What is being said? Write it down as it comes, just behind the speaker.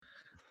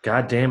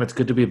God damn, it's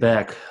good to be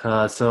back.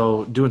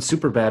 So doing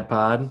Superbad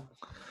pod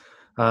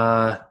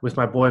with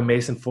my boy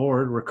Mason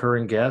Ford,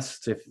 recurring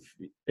guest. If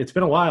it's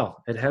been a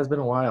while, it has been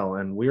a while,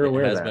 and we're It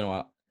aware of has been that. a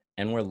while,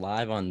 and we're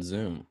live on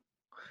Zoom.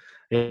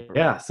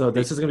 Yeah, so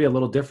this Pretty, is gonna be a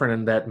little different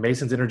in that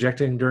Mason's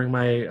interjecting during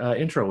my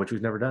intro, which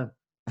we've never done.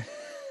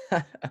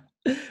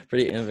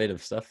 pretty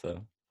innovative stuff,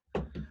 though.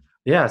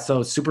 Yeah,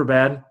 so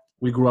Superbad,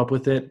 we grew up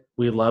with it,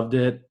 we loved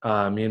it.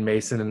 Me and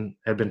Mason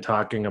have been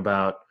talking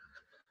about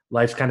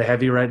life's kind of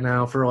heavy right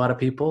now for a lot of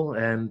people,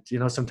 and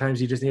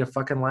sometimes you just need a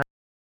fucking laugh.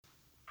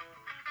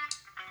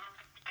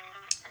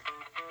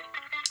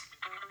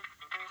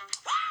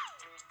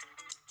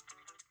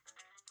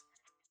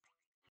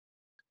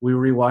 We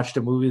rewatched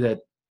a movie that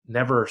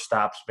never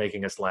stops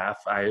making us laugh.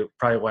 I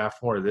probably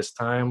laughed more this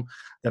time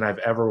than I've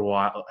ever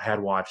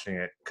had watching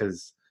it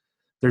because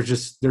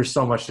there's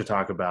so much to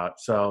talk about.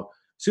 So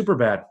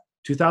Superbad,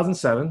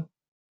 2007.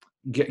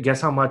 Guess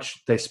how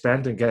much they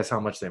spent and guess how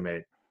much they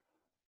made.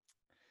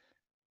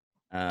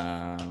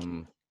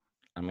 Um,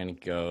 I'm gonna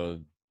go.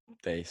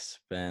 They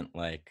spent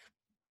like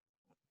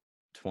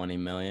 20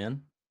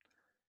 million,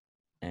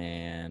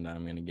 and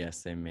I'm gonna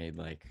guess they made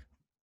like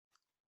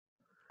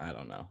I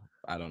don't know.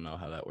 I don't know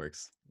how that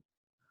works.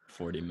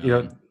 40 You know,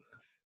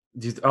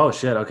 million. oh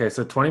shit. Okay,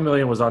 so 20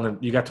 million was on the.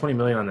 You got 20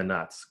 million on the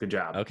nuts. Good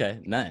job Okay,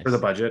 for the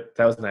nice. budget.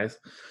 That was nice.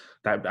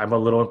 I'm a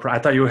little impressed.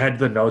 I thought you had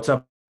the notes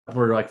up.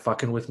 Were like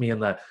fucking with me in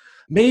the.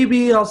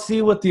 Maybe I'll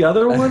see what the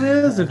other one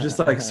is and just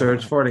like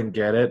search for it and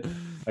get it.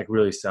 Like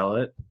really sell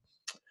it.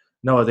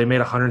 No, they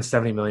made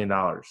 $170 million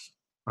on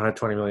a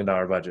 $20 million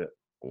budget.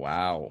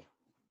 Wow,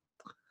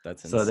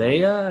 that's So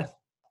insane.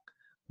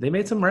 they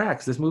made some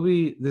racks. This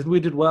movie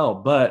did well,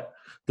 but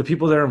the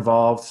people that are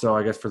involved. So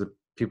I guess for the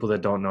people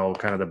that don't know,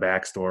 kind of the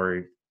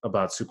backstory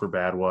about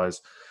Superbad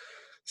was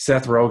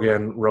Seth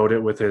Rogen wrote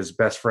it with his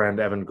best friend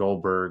Evan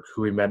Goldberg,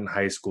 who he met in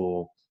high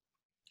school,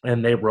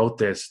 and they wrote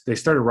this. They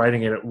started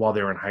writing it while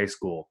they were in high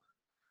school,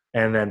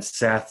 and then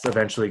Seth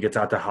eventually gets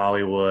out to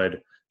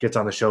Hollywood, gets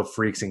on the show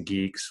Freaks and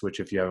Geeks, which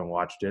if you haven't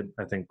watched it,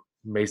 I think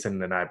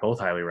Mason and I both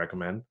highly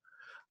recommend.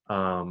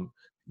 Um,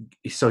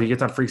 so he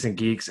gets on Freaks and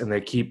Geeks, and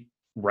they keep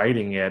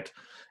writing it,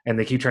 and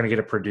they keep trying to get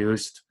it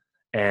produced,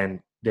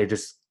 and they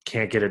just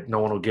can't get it. No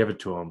one will give it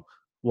to him.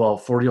 Well,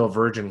 40-Year-Old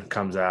Virgin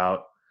comes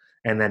out,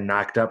 and then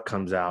Knocked Up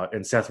comes out,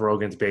 and Seth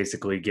Rogen's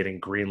basically getting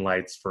green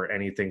lights for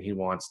anything he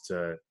wants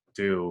to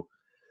do.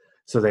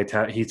 So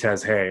he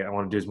says, "Hey, I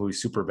want to do this movie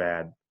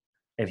Superbad,"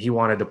 and he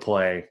wanted to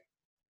play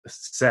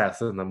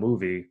Seth in the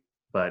movie,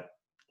 but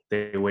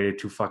they waited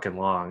too fucking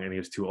long, and he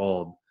was too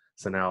old.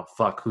 So now,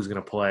 fuck, who's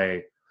gonna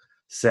play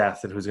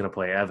Seth and who's gonna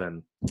play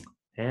Evan?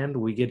 And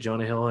we get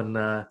Jonah Hill and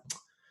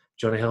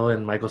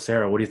Michael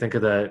Cera. What do you think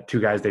of the two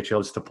guys they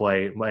chose to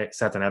play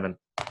Seth and Evan?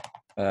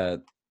 Uh,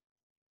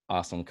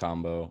 awesome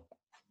combo.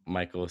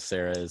 Michael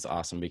Cera is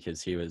awesome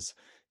because he's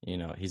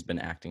been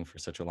acting for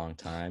such a long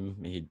time.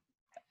 He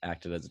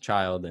acted as a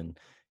child, and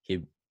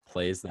he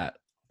plays that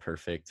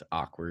perfect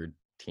awkward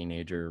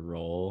teenager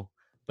role.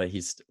 But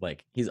he's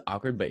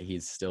awkward, but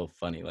he's still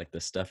funny. Like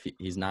the stuff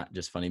he's not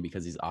just funny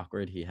because he's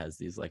awkward. He has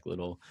these like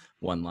little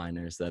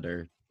one-liners that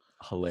are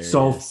So,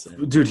 hilarious.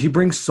 And dude, he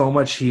brings so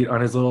much heat on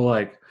his little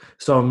like.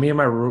 So, me and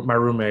my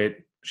roommate,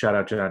 shout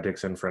out to John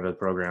Dixon, friend of the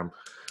program,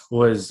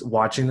 was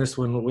watching this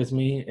one with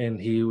me,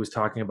 and he was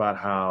talking about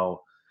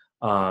how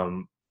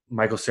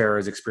Michael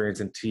Cera's experience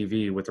in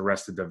TV with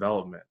Arrested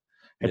Development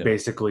had yep,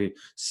 basically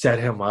set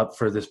him up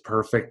for this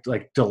perfect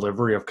like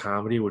delivery of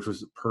comedy, which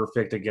was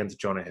perfect against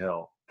Jonah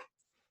Hill.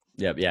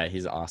 yep, yeah,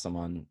 he's awesome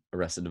on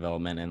Arrested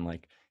Development, and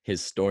like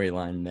his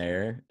storyline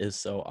there is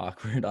so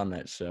awkward on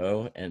that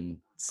show and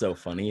so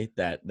funny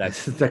that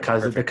that's the The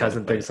perfect way to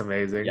cousin put thing's it.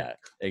 amazing. Yeah,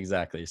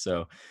 exactly.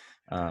 So,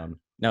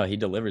 no, he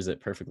delivers it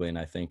perfectly, and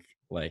I think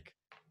like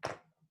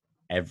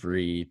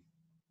every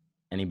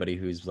anybody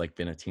who's like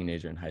been a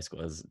teenager in high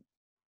school has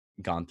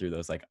gone through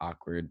those like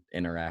awkward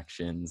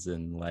interactions,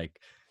 and like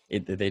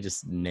they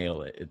just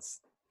nail it.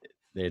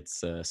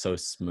 It's so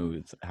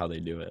smooth how they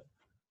do it.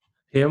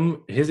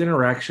 His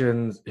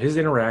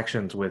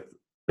interactions with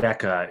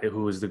Becca,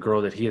 who is the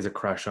girl that he has a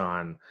crush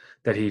on,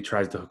 that he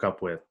tries to hook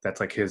up with.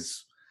 That's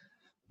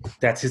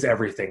his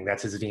everything.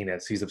 That's his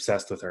Venus. He's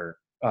obsessed with her.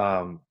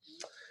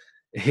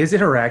 His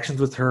interactions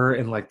with her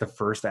in like the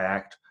first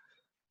act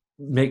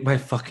make my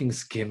fucking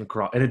skin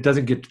crawl, and it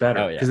doesn't get Oh better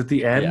yeah, because at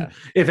the end, yeah,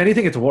 if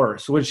anything, it's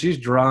worse when she's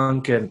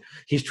drunk and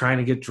he's trying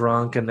to get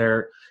drunk, and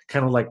they're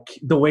kind of like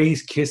the way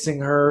he's kissing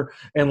her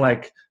and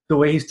like the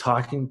way he's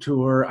talking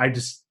to her.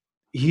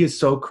 He is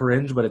so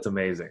cringe, but it's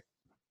amazing.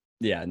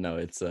 yeah. No,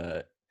 it's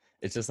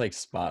just like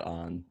spot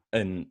on.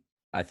 And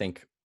I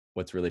think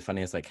what's really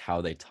funny is like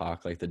how they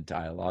talk, like the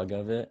dialogue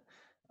of it.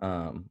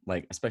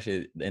 Like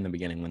especially in the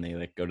beginning when they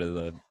like go to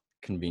the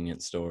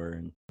convenience store,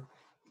 and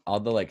all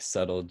the like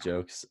subtle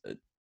jokes.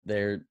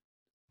 They're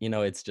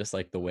it's just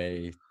like the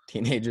way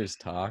teenagers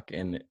talk,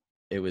 and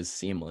it was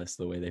seamless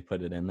the way they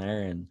put it in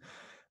there. And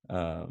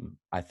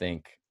I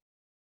think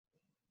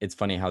it's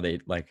funny how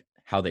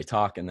they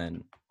talk, and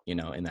then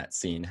in that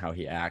scene how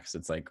he acts,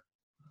 it's like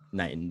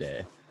night and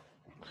day.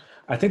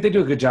 I think they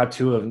do a good job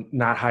too of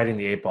not hiding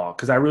the eight ball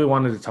because I really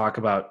wanted to talk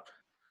about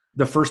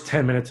the first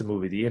 10 minutes of the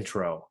movie, the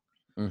intro.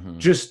 Hmm.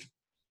 Just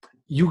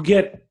you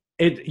get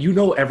it, you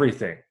know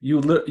everything.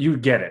 You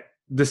get it.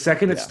 The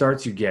second it Yeah.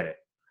 starts, you get it.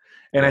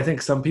 And I Yep.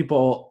 think some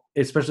people,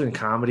 especially in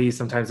comedy,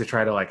 sometimes they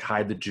try to like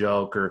hide the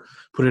joke or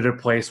put it in a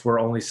place where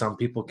only some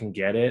people can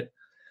get it.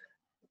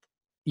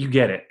 You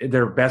get it.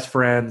 They're best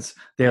friends.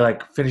 They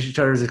like finish each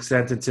other's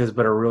sentences,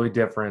 but are really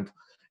different.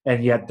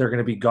 And yet they're going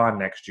to be gone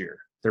next year.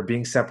 They're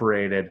being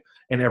separated,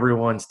 and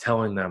everyone's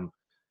telling them,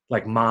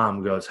 like,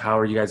 mom goes, "How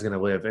are you guys going to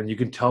live?" And you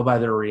can tell by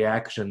their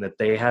reaction that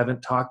they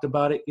haven't talked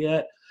about it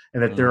yet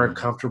and that they're Hmm.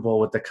 uncomfortable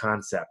with the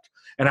concept.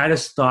 And I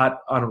just thought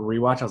on a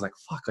rewatch, I was like,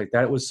 fuck, like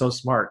that was so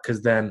smart.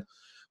 Cause then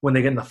when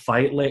they get in the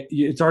fight,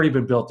 it's already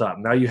been built up.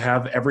 Now you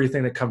have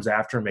everything that comes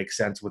after make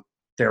sense with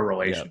their Yep.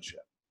 relationship.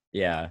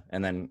 Yeah,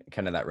 and then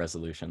kind of that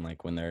resolution,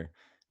 like when they're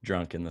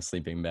drunk in the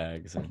sleeping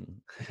bags,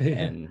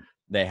 and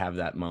they have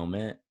that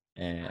moment,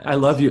 I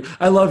and love you.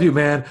 I love you,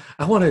 man.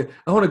 I want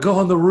to go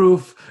on the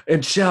roof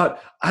and shout,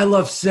 "I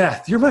love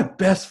Seth. You're my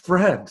best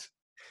friend."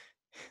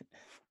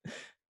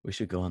 we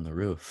should go on the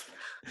roof.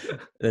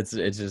 It's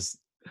just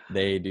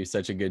they do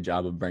such a good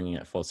job of bringing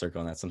it full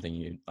circle, and that's something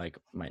you like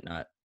might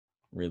not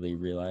really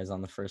realize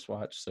on the first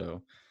watch.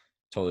 So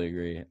totally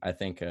agree. I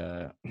think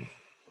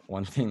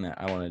one thing that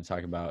I wanted to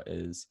talk about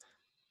is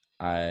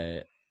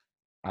I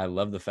I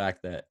love the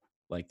fact that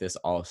like this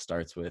all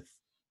starts with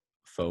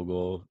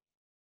Fogel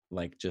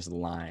like just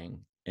lying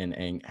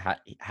and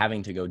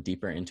having to go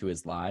deeper into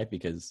his lie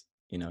because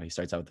he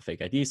starts out with the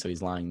fake ID, so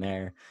he's lying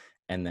there,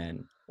 and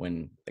then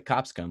when the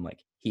cops come,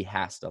 like he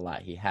has to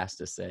lie. He has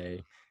to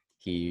say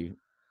he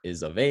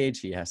is of age.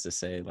 He has to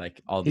say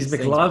like all He's these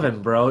things because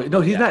McLovin, bro.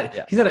 No, he's yeah, not.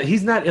 yeah,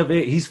 He's not of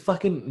age. He's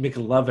fucking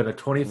McLovin, a right,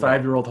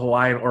 25-year-old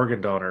Hawaiian organ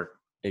donor.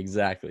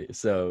 exactly.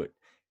 So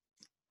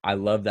I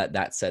love that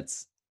that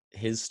sets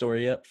his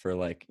story up for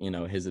like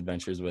his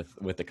adventures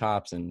with the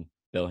cops and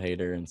Bill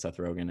Hader and Seth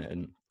Rogen,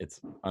 and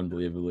it's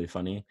unbelievably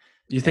funny.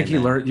 You think And he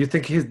then learned? You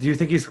think he's? Do you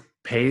think he's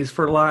pays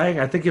for lying?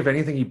 I think if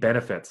anything, he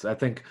benefits. I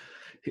think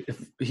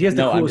if he has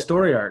the no, I'm coolest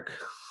story arc.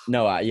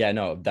 no, yeah,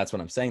 no, that's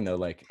what I'm saying though.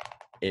 Like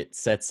it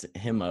sets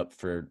him up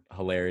for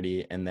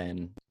hilarity, and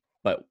then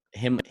but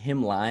him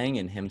lying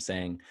and him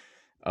saying,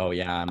 "Oh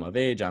yeah, I'm of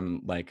age.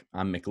 I'm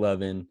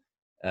McLovin,"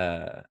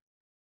 uh,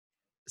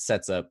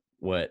 sets up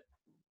what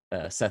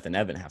Seth and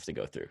Evan have to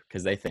go through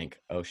because they think,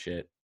 "Oh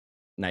shit,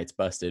 night's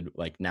busted.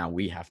 Like now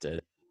we have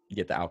to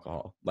get the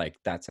alcohol." Like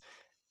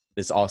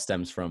this all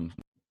stems from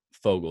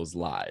Fogel's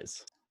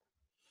lies,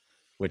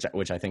 which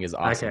I think is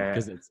awesome Okay.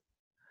 because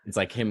it's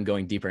like him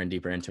going deeper and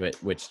deeper into it,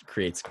 which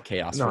creates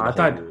chaos No, for the I whole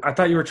thought group. I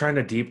thought you were trying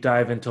to deep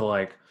dive into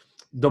like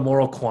the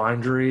moral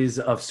quandaries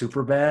of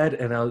Superbad,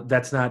 and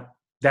that's not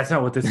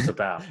what this is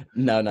about.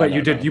 No, no, But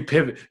no, no. you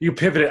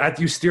pivoted,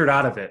 you steered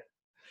out of it.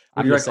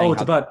 When I'm you're just like, oh, saying it's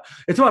how. about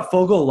it's about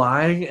Fogel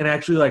lying, and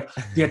actually like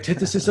the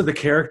antithesis of the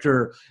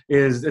character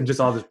is, and just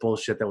all this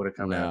bullshit that would have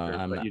come No, after.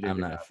 I'm But not. you did a I'm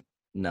good not. job.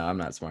 No, I'm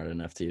not smart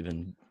enough to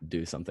even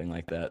do something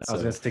like that. I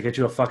was gonna So, say get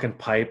you a fucking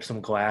pipe,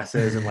 some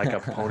glasses, and like a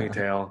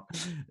ponytail.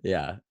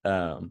 yeah.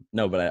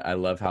 No, but I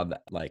love how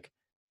that like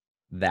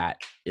that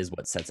is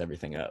what sets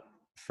everything up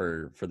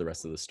for the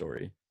rest of the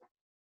story.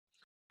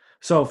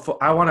 So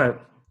I want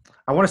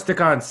to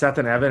stick on Seth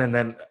and Evan, and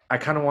then I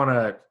kind of want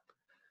to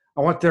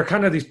they're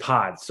kind of these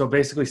pods. So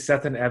basically,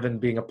 Seth and Evan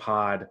being a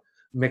pod.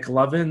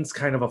 McLovin's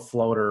kind of a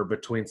floater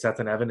between Seth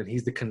and Evan, and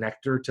he's the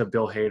connector to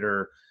Bill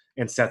Hader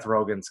and Seth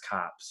Rogen's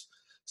cops.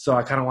 So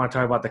I kind of want to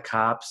talk about the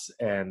cops,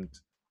 and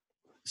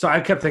so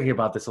I kept thinking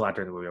about this a lot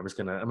during the movie.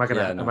 Yeah. I'm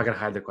not No. gonna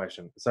hide the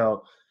question.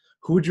 So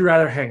who would you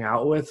rather hang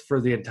out with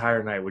for the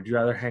entire night? Would you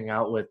rather hang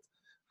out with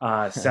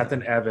Seth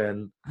and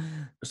Evan,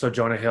 so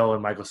Jonah Hill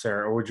and Michael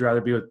Cera, or would you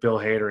rather be with Bill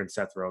Hader and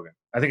Seth Rogen?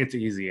 I think it's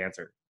an easy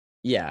answer.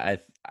 Yeah.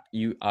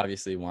 You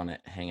obviously want to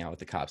hang out with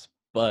the cops,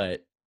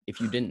 but if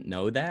you didn't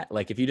know that,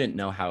 like if you didn't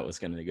know how it was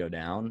going to go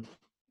down,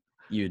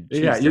 you'd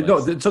Yeah, choose to you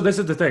like. know. So this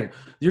is the thing: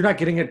 you're not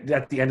getting it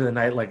at the end of the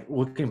night. Like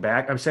looking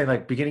back, I'm saying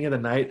like beginning of the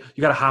night,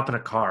 you got to hop in a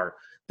car.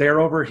 They're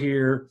over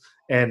here,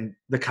 and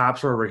the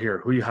cops are over here.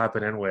 Who you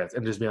hopping in with?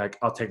 And just be like,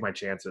 I'll take my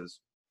chances.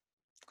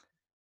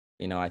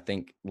 I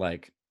think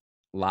like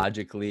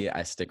logically,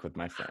 I stick with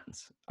my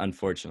friends,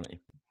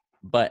 unfortunately.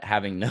 But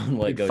having known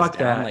what Dude, goes fuck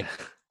down, that. like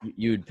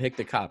you'd pick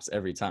the cops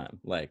every time.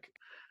 Like,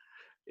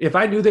 If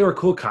I knew they were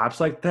cool cops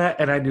like that,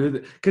 and I knew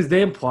that because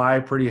they imply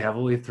pretty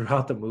heavily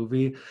throughout the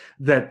movie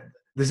that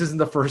this isn't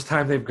the first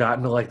time they've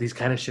gotten to like these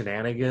kind of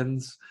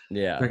shenanigans.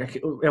 yeah,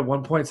 Like at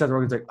one point, Seth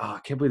Rogen's like, "Oh, I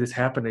can't believe this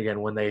happened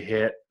again." When they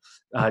hit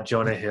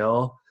Jonah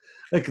Hill,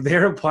 like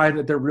they're implying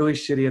that they're really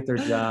shitty at their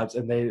jobs,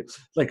 and they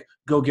like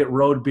go get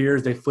road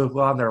beers. They flip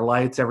on their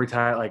lights every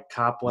time, like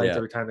cop lights yeah,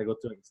 every time they go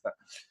through and stuff.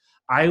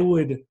 I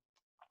would,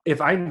 if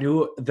I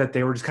knew that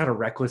they were just kind of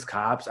reckless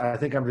cops. I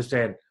think I'm just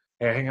saying,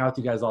 "Hey, I hang out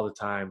with you guys all the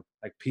time.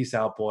 Like, peace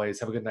out, boys.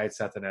 Have a good night,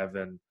 Seth and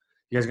Evan.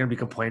 You guys are gonna be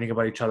complaining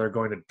about each other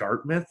going to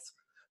Dartmouth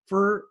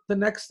for the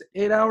next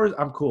 8 hours.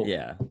 I'm cool."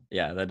 yeah,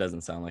 yeah. That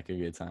doesn't sound like a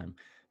good time.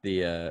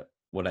 The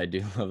what I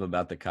do love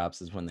about the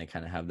cops is when they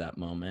kind of have that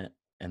moment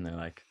and they're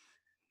like,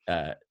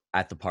 uh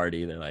at the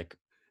party they're like,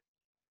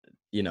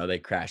 they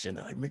crash in,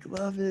 they're like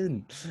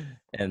McLovin,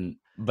 and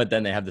but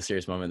then they have the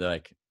serious moment. They're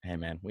like, hey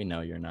man, we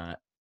know you're not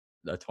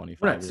a We're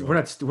 25 not year we're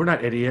old. not we're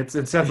not idiots.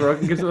 And Seth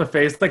Rogen gives them a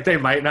face like they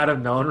might not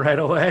have known right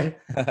away.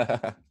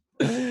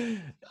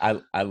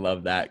 I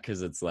love that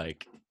because it's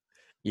like,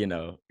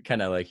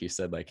 kind of like you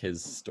said, like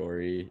his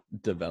story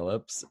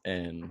develops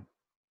and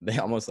they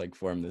almost like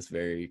form this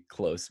very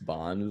close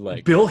bond.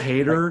 Bill Like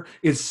Hader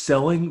is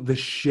selling the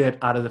shit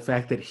out of the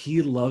fact that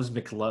he loves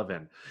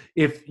McLovin.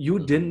 If you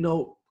didn't mhm.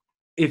 know,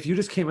 if you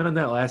just came in on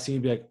that last scene,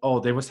 you'd be like, oh,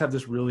 they must have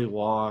this really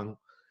long,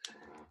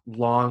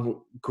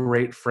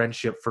 great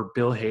friendship for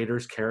Bill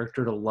Hader's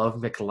character to love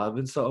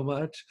McLovin so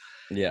much.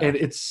 Yeah, And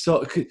it's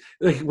so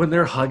like when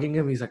they're hugging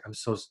him, he's like,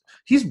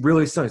 he's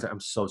really sorry. He's like, I'm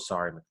so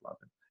sorry,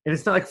 McLovin. And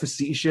it's not like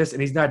facetious,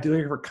 and he's not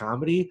doing it for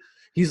comedy.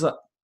 He's like,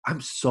 I'm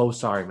so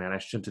sorry, man. I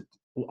shouldn't have,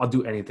 I'll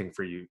do anything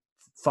for you.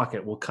 Fuck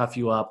it. We'll cuff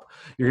you up.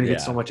 You're going to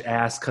get so yeah. much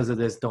ass because of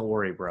this. Don't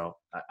worry, bro.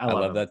 I I love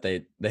love him. that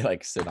they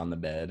like sit on the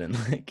bed and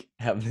like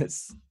have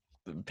this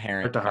Heart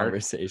parent to heart.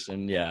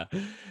 conversation. Yeah.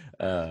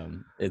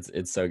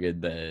 It's so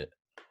good that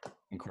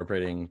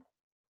incorporating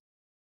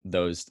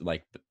those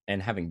like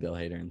and having Bill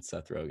Hader and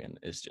Seth Rogen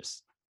is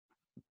just,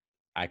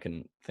 I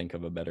couldn't think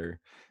of a better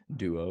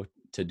duo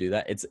to do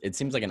that. It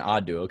seems like an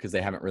odd duo because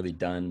they haven't really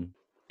done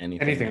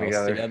anything Anything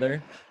else together.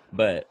 together,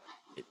 but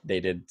they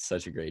did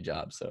such a great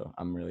job. So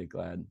I'm really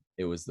glad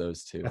it was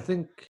those I two.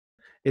 think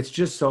it's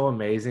just so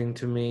amazing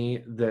to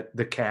me that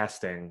the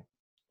casting,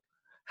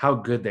 how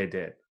good they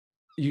did.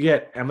 You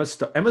get Emma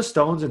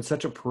Stone's in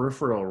such a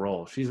peripheral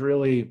role. She's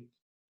really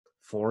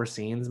four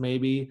scenes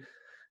maybe,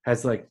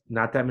 has like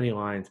not that many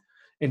lines,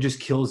 and just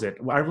kills it.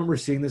 I remember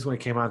seeing this when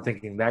it came out,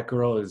 thinking that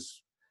girl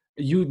is.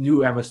 You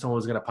knew Emma Stone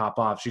was going to pop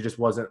off. She just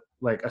wasn't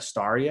like a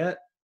star yet,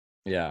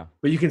 Yeah.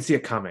 but you can see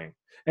it coming.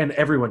 And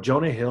everyone,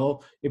 Jonah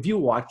Hill. If you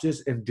watch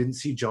this and didn't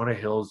see Jonah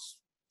Hill's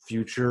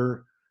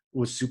future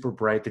was super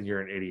bright, then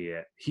you're an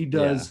idiot. He Yeah.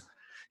 does.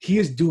 He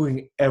is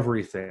doing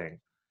everything, and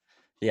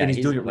Yeah. he's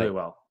He's doing it really like,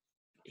 well.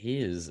 he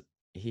is,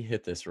 he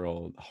hit this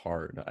role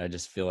hard. I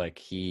just feel like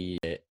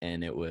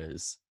and it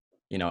was,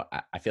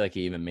 I feel like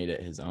he even made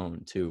it his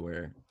own too,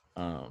 where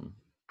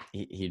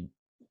he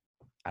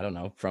I don't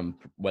know, from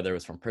whether it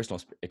was from personal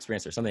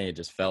experience or something, it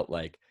just felt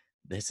like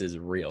this is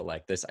real.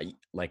 Like this,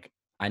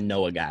 I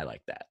know a guy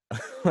like that,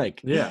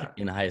 like Yeah.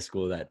 in high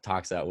school that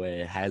talks that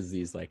way, has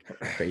these like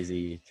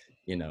crazy,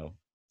 you know,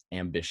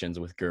 ambitions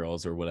with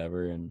girls or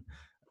whatever, and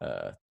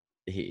uh,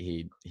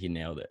 he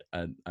nailed it.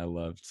 I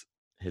loved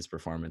his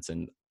performance,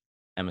 and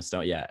Emma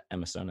Stone. Yeah,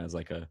 Emma Stone as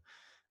like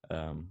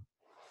um,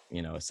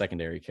 a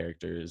secondary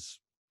character is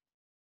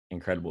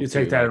incredible You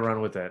take too. that and Like,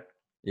 run with it.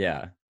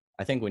 yeah,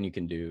 I think when you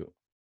can do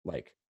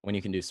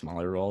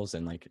smaller roles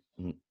and like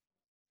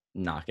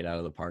knock it out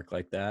of the park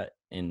like that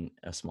in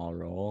a small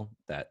role,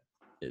 that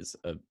is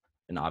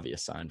an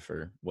obvious sign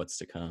for what's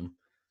to come.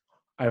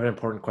 I have an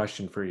important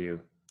question for you.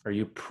 Are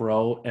you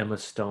pro Emma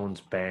Stone's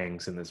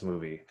bangs in this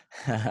movie?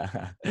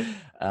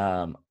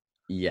 um,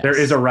 There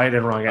is a yes. right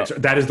and wrong Oh, answer.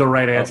 That is the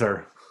right oh,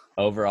 answer.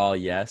 overall,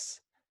 yes.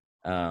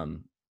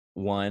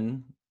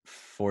 One,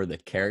 for the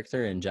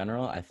character in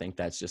general, I think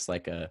that's just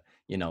like a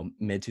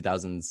mid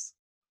 2000s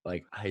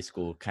like high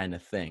school kind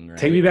of thing,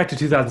 Take me right? back to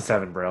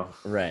 2007, bro.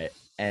 Right.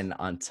 And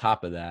on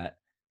top of that,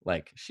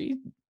 like she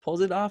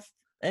pulls it off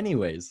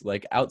anyways,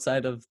 like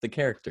outside of the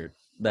character.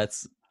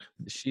 That's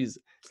she's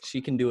she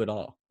can do it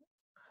all.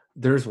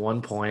 There's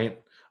one point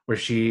where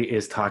she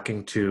is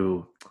talking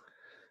to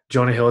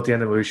Jonah Hill at the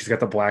end of the movie. She's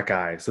got the black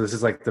eye. So this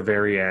is like the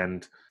very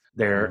end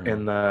there Hmm.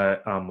 in the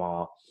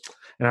mall.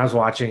 And I was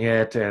watching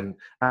it, and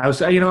I always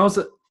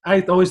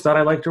thought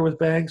I liked her with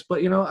bangs,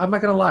 but I'm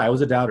not gonna lie, I was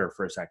a doubter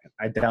for a second.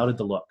 I doubted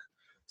the look.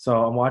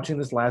 So I'm watching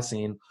this last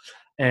scene,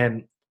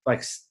 and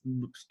like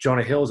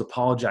Jonah Hill is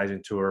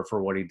apologizing to her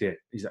for what he did.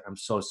 He's like, "I'm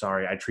so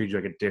sorry. I treated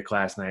you like a dick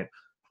last night.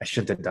 I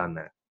shouldn't have done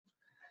that."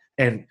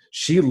 And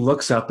she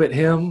looks up at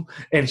him,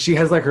 and she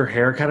has like her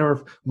hair kind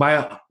of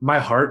my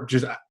heart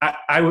just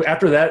I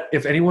after that,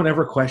 if anyone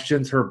ever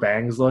questions her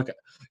bangs look,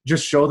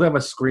 just show them a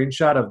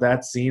screenshot of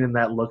that scene and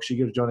that look she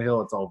gives Jonah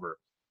Hill. It's over.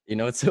 You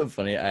know, it's so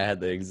funny. I had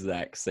the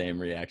exact same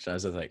reaction. I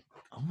was just like,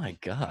 "Oh my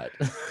god!"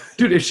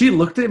 Dude, if she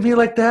looked at me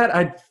like that,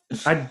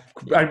 I'd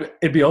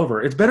it'd be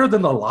over. It's better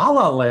than the La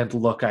La Land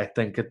look, I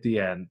think, at the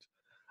end.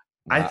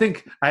 I Wow,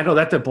 think I know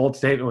that's a bold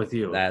statement with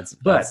you, that's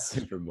but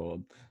super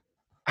bold.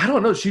 I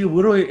don't know. She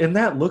literally in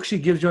that look she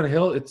gives Jonah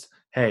Hill, it's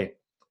hey,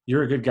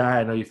 you're a good guy.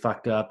 I know you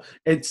fucked up.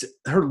 It's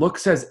her look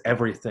says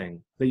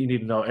everything that you need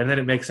to know, and then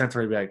it makes sense for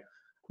her to be like,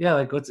 yeah,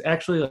 like let's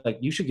actually like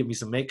you should give me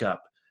some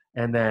makeup,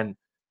 and then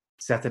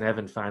Seth and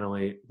Evan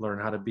finally learn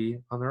how to be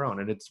on their own,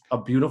 and it's a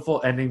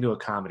beautiful ending to a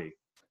comedy.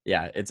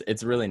 Yeah,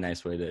 it's a really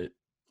nice way to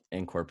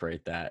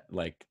incorporate that,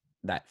 like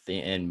that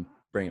thing, and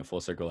bring it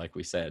full circle, like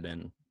we said.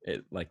 And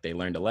it, like, they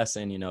learned a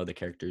lesson. The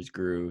characters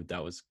grew.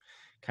 That was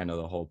kind of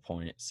the whole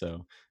point.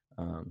 So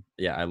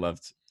yeah, I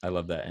loved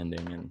that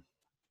ending, and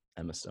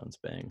Emma Stone's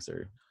bangs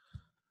are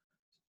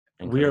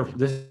incredible.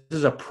 This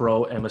is a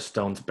pro Emma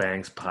Stone's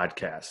Bangs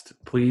podcast.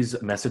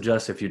 Please message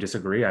us if you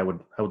disagree. I would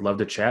love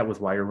to chat with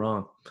why you're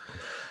wrong.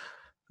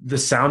 The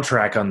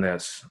soundtrack on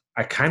this,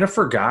 I kind of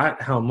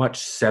forgot how much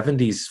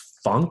 70s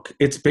funk.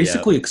 It's Yeah,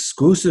 basically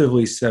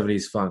exclusively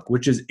 70s funk,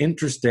 which is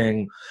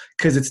interesting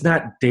because it's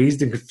not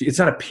dazed and it's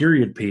not a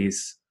period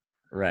piece.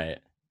 right.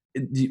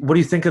 What do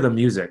you think of the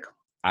music?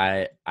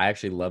 I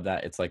actually love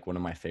that. It's like one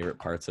of my favorite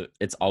parts of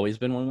it's always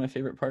been one of my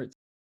favorite parts.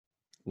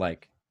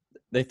 Like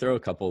they throw a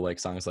couple like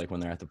songs like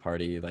when they're at the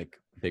party, like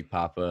Big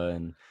Papa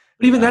and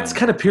But even that's um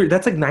kind of period.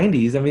 That's like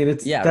 90s. I mean,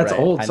 yeah, that's right.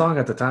 old I song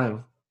at the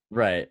time.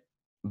 right.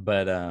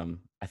 But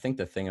I think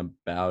the thing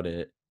about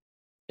it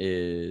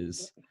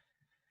is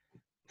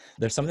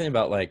there's something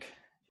about like,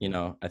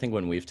 I think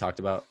when we've talked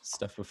about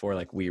stuff before,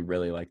 like we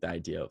really like the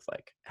idea of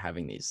like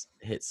having these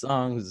hit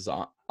songs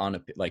on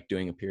a like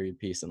doing a period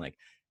piece and like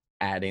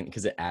adding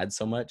because it adds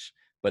so much.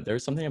 But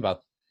there's something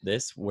about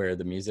this where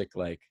the music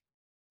like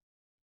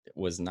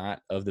was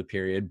not of the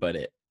period, but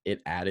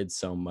it added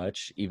so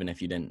much, even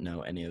if you didn't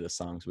know any of the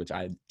songs, which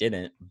I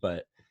didn't,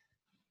 but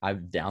I've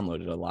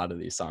downloaded a lot of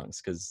these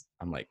songs because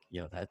I'm like,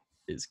 yo, that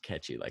is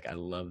catchy. Like I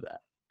love that.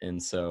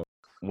 And so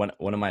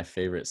one of my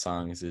favorite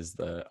songs is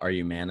the Are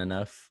You Man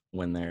Enough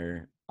when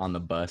they're on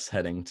the bus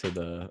heading to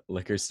the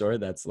liquor store.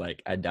 That's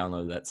like I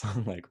downloaded that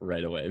song like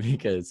right away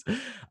because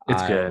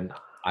It's I good.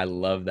 I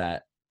love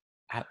that.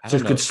 I It's don't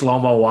just good know. slow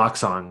mo walk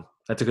song.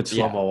 That's a good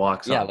slow Yeah. mo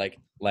walk Yeah, song.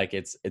 like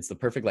it's the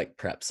perfect like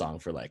prep song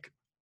for like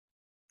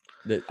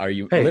the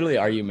Hey,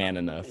 are you man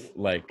enough?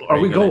 Like are are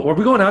you we gonna go? Are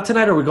we going out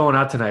tonight? Or are we going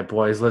out tonight,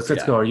 boys? Let's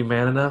yeah, go. Are you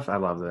man enough? I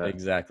love that.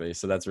 exactly.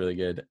 So that's really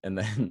good. And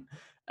then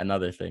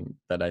another thing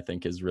that I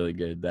think is really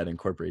good that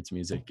incorporates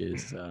music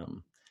is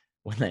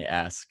when they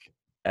ask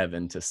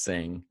Evan to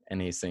sing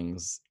and he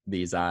sings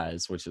These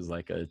Eyes, which is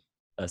like a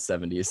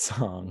 70s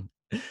song.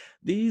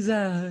 These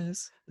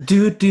eyes.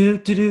 Do.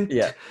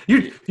 Yeah.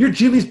 You're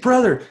Jimmy's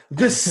brother,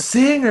 the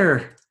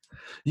singer.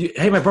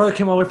 Hey, my brother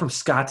came all the way from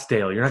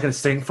Scottsdale. You're not gonna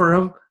sing for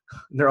him?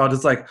 And they're all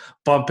just like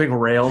bumping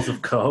rails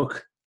of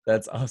coke.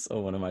 That's also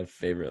one of my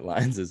favorite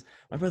lines is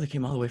my brother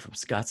came all the way from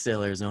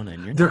Scottsdale, Arizona,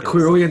 and you're They're not gonna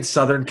clearly in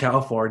Southern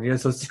California,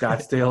 so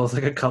Scottsdale is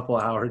like a couple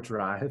hour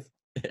drive.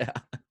 yeah.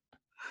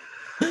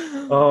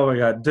 Oh my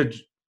god,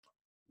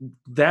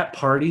 that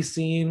party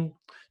scene,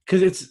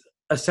 because it's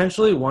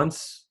essentially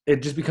once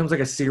it just becomes like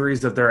a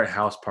series of they're at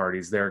house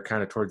parties. They're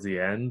kind of towards the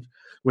end,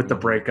 with the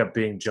Hmm. breakup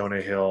being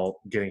Jonah Hill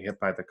getting hit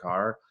by the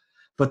car.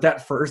 But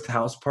that first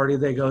house party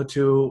they go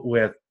to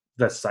with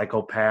the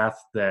psychopath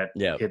that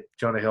Yeah. hit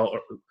Jonah Hill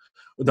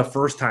the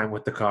first time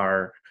with the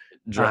car.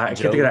 I can't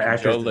think of that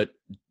actor's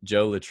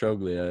Joe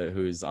Latroglia,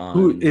 who's who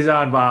on is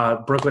on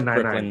Brooklyn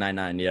Nine Brooklyn Nine.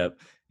 Nine-Nine. Yep.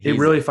 A He's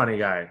really funny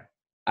guy.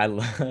 I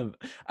love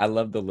I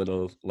love the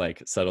little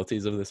like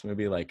subtleties of this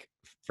movie. Like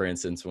for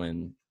instance,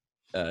 when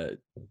uh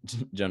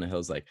Jonah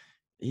Hill's like,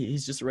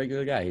 he's just a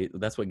regular guy.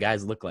 That's what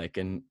guys look like.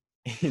 And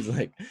he's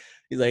like,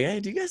 hey,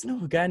 do you guys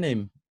know a guy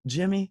named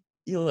Jimmy?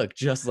 You look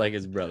just like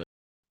his brother.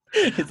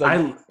 It's like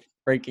I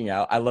freaking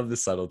out. I love the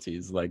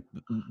subtleties, like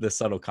the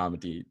subtle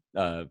comedy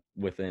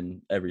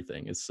within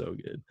everything is so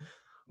good.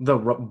 the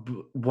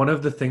one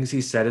of the things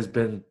he said has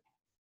been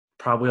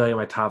probably like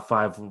my top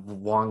five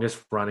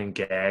longest running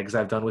gags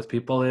I've done with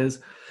people is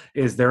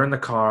they're in the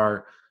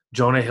car.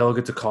 Jonah Hill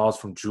gets a calls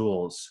from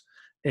Jules,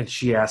 and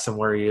she asks him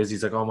where he is.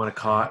 He's like, "Oh, I'm on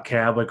a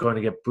cab, like going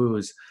to get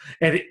booze."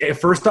 And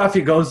first off,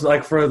 he goes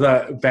like for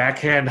the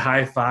backhand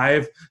high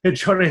five, and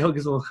Jonah Hill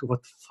gives him like,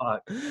 "What the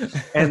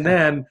fuck?" And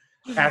then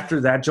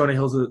after that, Jonah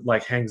Hill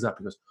like hangs up.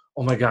 He goes,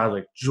 "Oh my god,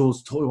 like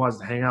Jules totally wants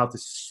to hang out.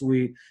 This is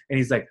sweet." And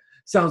he's like,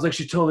 "Sounds like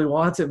she totally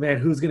wants it, man.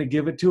 Who's gonna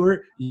give it to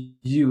her?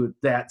 You.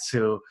 That's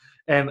who."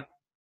 And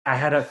I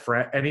had a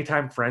friend.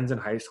 Anytime friends in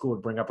high school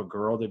would bring up a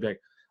girl, they'd be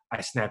like, "I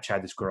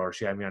Snapchat this girl," or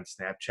she had me on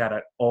Snapchat.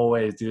 I'd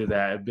always do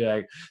that. I'd be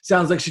like,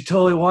 "Sounds like she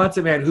totally wants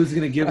it, man. Who's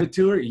gonna give it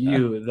to her?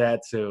 You.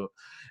 That's who."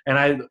 And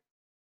I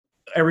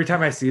every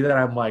time I see that,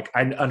 I'm like,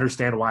 I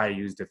understand why I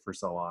used it for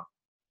so long.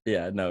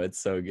 Yeah, no, it's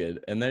so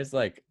good. And there's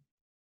like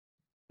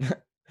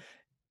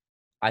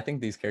I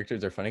think these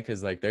characters are funny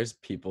because like there's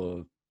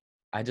people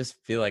I just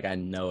feel like I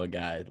know a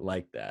guy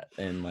like that.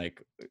 And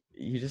like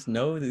you just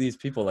know these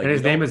people And like you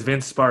his name don't is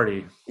Vince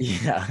Sparty.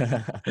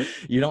 yeah.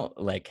 You don't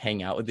like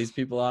hang out with these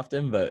people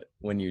often, but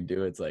when you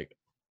do it's like,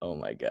 "Oh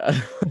my god,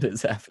 what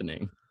is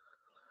happening?"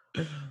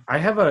 I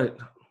have a.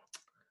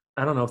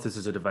 I don't know if this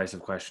is a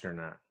divisive question or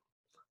not,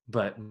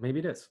 but maybe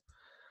it is.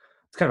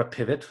 It's kind of a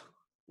pivot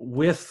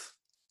with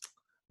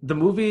the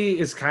movie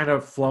is kind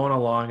of flowing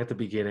along at the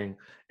beginning,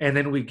 and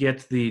then we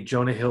get the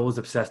Jonah Hill is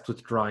obsessed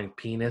with drawing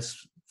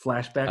penis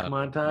flashback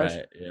montage.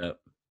 Right, yeah.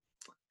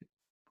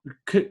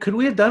 Could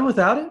we have done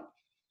without it,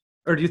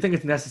 or do you think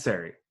it's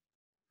necessary?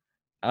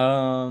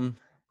 Um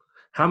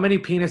How many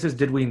penises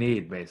did we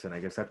need, Mason? I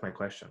guess that's my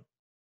question.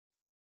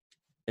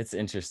 it's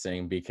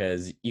interesting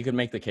because you could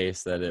make the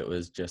case that it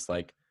was just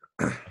like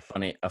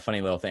a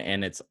funny little thing.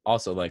 And it's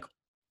also like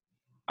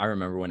I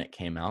remember when it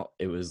came out,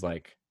 it was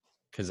like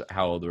because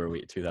how old were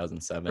we?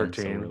 2007. So we're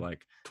 13,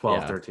 like,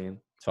 12, yeah, 13.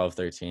 12,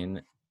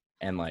 13.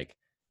 And like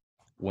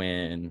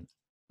when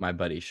my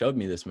buddy showed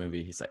me this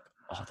movie. He's like,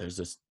 oh, there's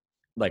this,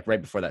 like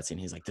right before that scene,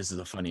 he's like, this is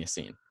the funniest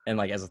scene. And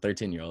like as a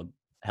 13-year-old,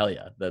 hell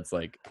yeah, that's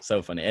like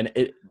so funny. And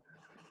it,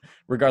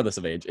 regardless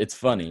of age, it's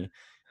funny.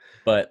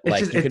 But It's like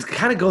just you it could,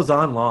 kind of goes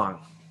on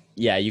long.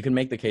 yeah, you can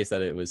make the case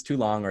that it was too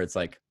long, or it's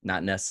like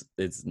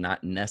it's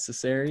not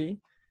necessary,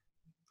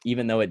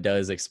 even though it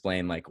does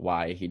explain like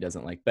why he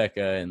doesn't like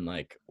Becca and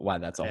like why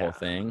that's a whole Yeah.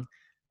 thing.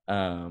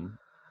 Um,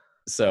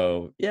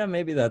 so yeah,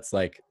 maybe that's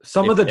like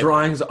Some of the if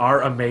drawings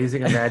are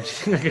amazing.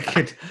 Imagine like a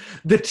kid,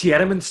 the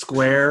Tiananmen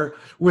Square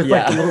with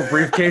like the yeah. little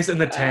briefcase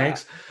and the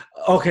tanks.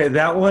 Okay,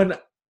 that one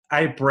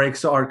I break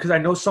so hard because I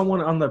know someone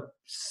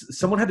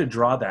had to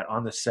draw that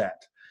on the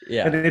set, and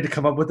Yeah. they had to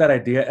come up with that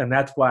idea, and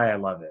that's why I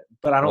love it.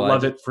 But I Well, don't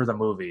love it for the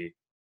movie.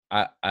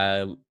 I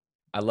I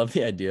I love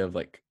the idea of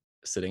like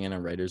sitting in a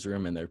writer's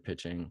room and they're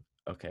pitching,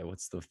 okay,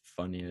 what's the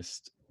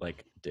funniest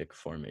like dick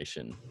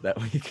formation that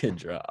we could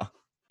draw?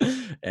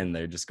 And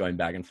they're just going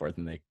back and forth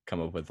and they come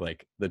up with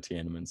like the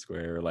Tiananmen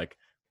Square, or like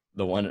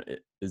the one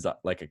is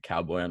like a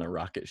cowboy on a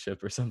rocket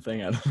ship or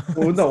something. I don't know.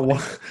 Well, It's no,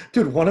 like,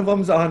 dude, one of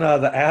them's on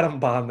the atom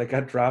bomb that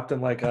got dropped in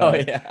like oh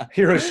yeah.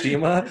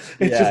 Hiroshima. It's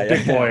Yeah, just yeah,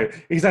 Big yeah.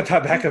 Boy. He's on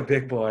top back of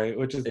Big Boy,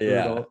 which is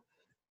Yeah. brutal.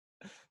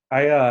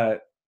 I uh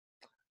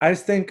I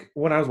just think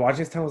when I was watching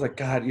this time, I was like,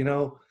 God,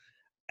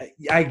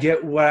 I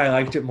get why I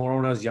liked it more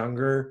when I was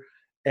younger,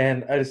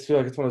 and I just feel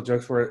like it's one of those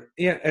jokes where,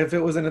 yeah, if it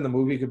wasn't in the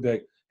movie, you could be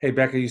like, "Hey,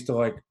 Becca used to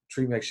like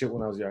treat me like shit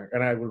when I was young,"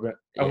 and I wouldn't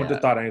have Yeah.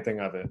 thought anything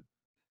of it.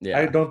 I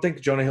Yeah. don't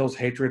think Jonah Hill's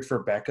hatred for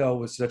Becca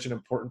was such an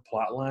important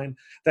plot line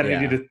that it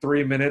Yeah. needed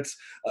 3 minutes.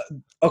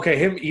 Okay,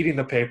 him eating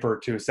the paper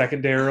too.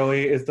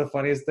 Secondarily, is the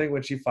funniest thing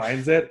when she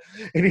finds it,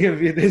 and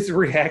his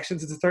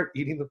reactions to start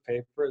eating the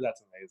paper.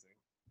 That's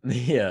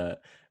amazing. Yeah.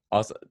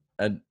 Also,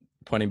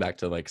 pointing back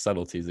to like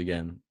subtleties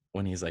again,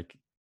 when he's like,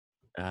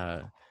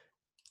 uh,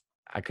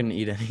 I couldn't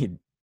eat any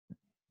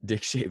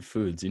dick shaped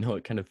foods. You know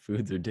what kind of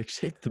foods are dick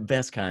shaped? The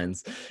best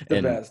kinds. The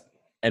And best,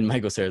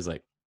 Michael Cera's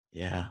like,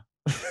 yeah.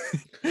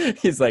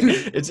 He's like,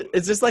 dude.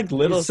 it's just like He's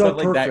little so stuff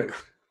like that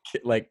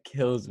perfect. like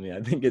kills me.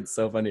 I think it's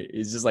so funny.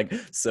 He's just like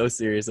so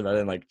serious about it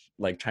and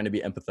like trying to be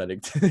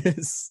empathetic to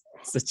his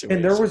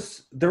And there situation.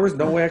 was there was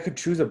no way I could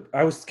choose a.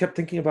 I was kept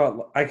thinking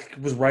about. I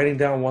was writing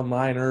down one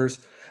liners.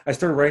 I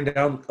started writing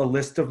down a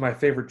list of my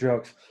favorite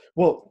jokes.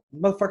 Well,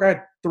 motherfucker, I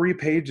had 3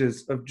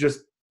 pages of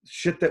just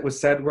shit that was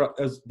said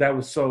that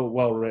was so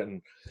well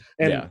written.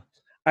 And Yeah.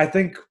 I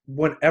think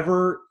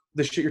whenever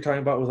the shit you're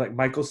talking about was like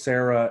Michael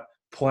Cera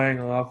playing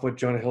off what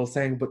Jonah Hill's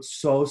saying, but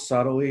so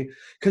subtly,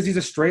 because he's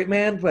a straight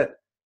man, but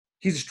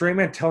he's a straight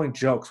man telling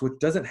jokes, which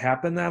doesn't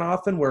happen that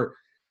often. Where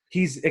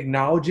he's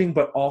acknowledging,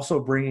 but also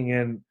bringing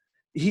in.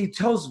 He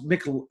tells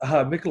Mick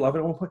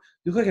Lovin at one point,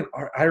 "You look like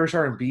an Irish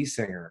R&B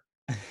singer."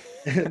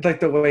 Like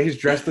the way he's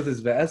dressed with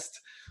his vest.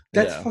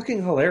 That's Yeah.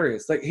 fucking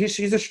hilarious. Like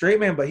she's a straight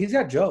man, but he's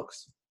got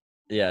jokes.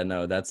 Yeah,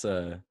 no, that's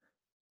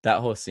that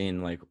whole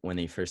scene, like when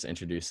he first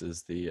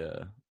introduces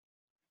the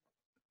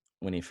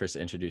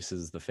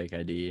fake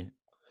ID,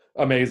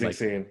 Amazing like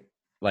scene.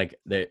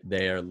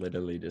 they are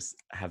literally just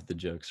have the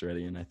jokes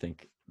ready, and I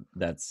think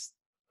that's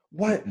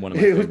What? one of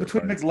my It was favorite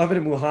between parts. McLovin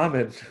and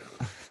Muhammad.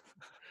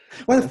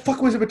 Why the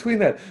fuck was it between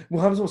that?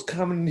 Muhammad's the most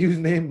common used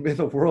name in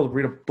the world.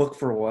 Read a book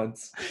for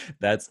once.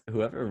 That's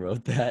whoever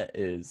wrote that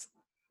is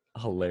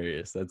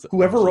hilarious. That's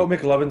Whoever wrote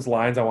McLovin's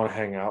lines, I want to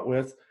hang out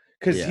with,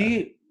 because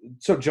yeah,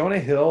 So Jonah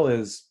Hill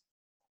is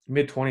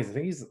mid-20s. I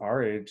think he's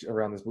our age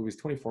around this movie. He's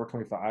 24,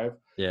 25.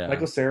 yeah.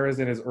 Michael Cera's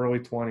in his early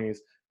 20s.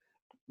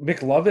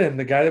 McLovin,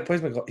 the guy that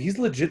plays McLovin, he's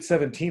legit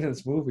 17 in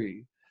this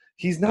movie.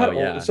 He's Oh not old,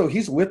 yeah, so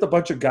he's with a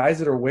bunch of guys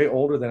that are way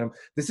older than him.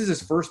 This is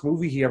his first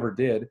movie he ever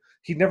did.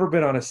 He'd never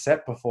been on a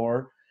set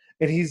before,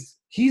 and he's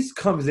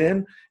comes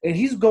in and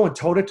he's going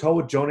toe to toe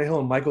with Jonah Hill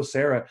and Michael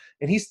Cera,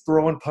 and he's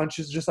throwing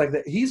punches just like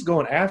that. He's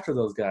going after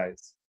those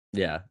guys.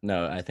 yeah.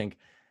 No, I think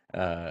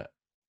uh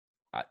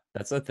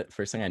that's the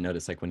first thing I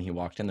noticed. Like when he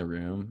walked in the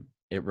room,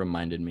 it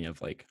reminded me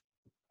of like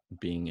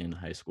being in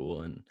high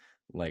school and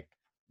like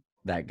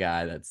that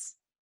guy that's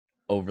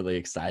overly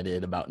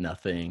excited about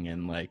nothing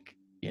and like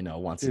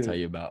wants to tell Dude,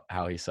 you about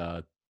how he saw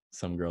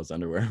some girl's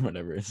underwear or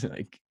whatever. It's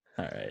like,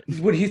 all right.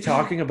 when he's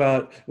talking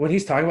about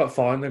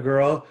following the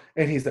girl,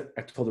 and he's like,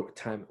 I told her what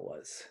time it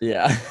was.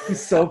 Yeah.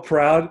 He's so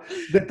proud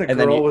that the And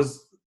then girl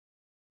was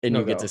you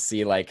no get to go.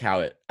 see like how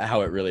it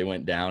really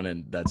went down,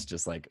 and that's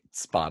just like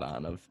spot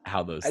on of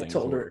how those things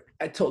work.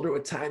 I told her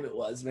what time it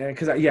was, man.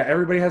 Because yeah,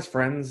 everybody has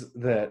friends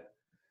that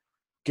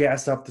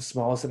gas up the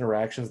smallest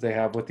interactions they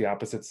have with the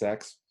opposite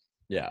sex,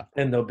 Yeah.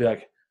 and they'll be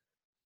like,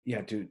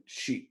 "Yeah, dude,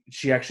 she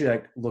actually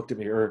like looked at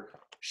me, or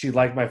she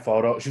liked my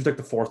photo. She was like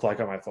the fourth like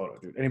on my photo,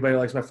 dude. Anybody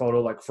likes my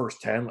photo, like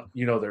first 10,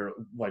 they're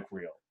like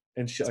real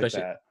and shit like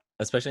especially that.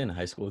 especially in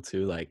high school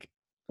too, like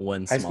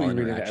one High school, small you read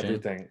into interaction.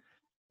 everything,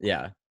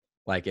 Yeah.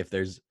 Like if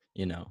there's,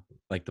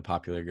 like the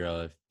popular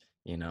girl, if,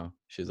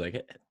 she's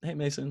like, hey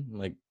Mason,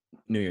 like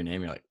knew your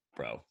name, you're like,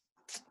 bro.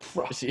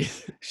 bro. She,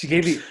 She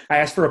gave me. I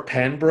asked for a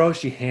pen, bro.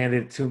 She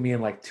handed it to me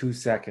in like 2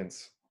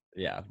 seconds.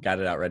 yeah, got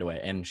it out right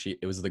away. And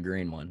it was the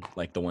green one,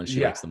 like the one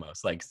she Yeah. likes the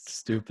most, like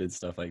stupid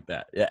stuff like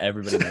that. Yeah,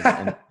 everybody knows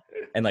it.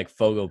 And like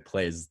Fogel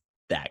plays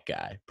that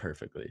guy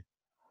perfectly.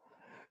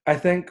 I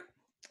think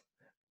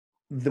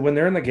when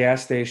they're in the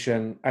gas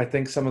station, I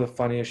think some of the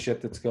funniest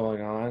shit that's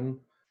going on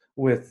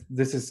with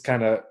this is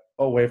kind of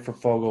away from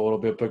Fogel a little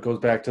bit, but goes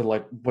back to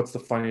like what's the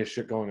funniest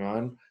shit going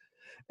on.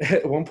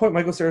 At one point,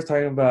 Michael Cera's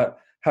talking about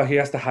how he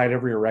has to hide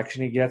every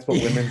erection he gets, but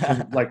women Yeah.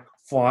 can like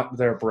flaunt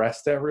their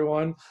breasts to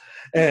everyone.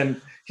 And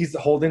he's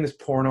holding this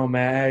porno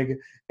mag,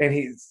 and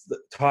he's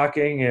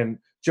talking, and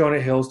Jonah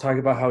Hill's talking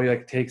about how he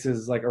like takes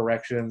his like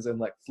erections and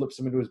like flips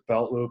them into his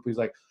belt loop. He's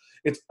like,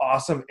 it's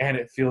awesome and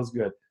it feels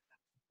good.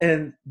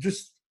 And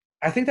just,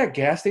 I think that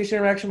gas station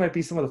interaction might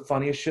be some of the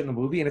funniest shit in the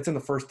movie, and it's in the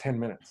first 10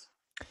 minutes.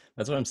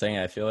 That's what I'm saying.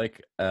 I feel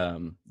like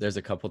there's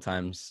a couple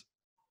times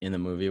in the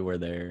movie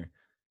where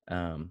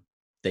um,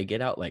 they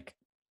get out like,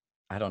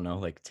 I don't know,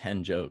 like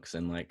 10 jokes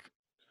in like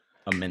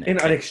a minute. In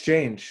an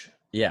exchange.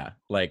 Yeah,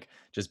 like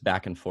just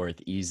back and forth,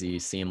 easy,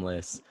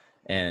 seamless.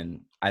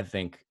 And I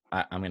think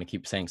I'm gonna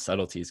keep saying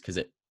subtleties because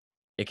it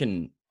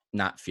can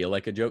not feel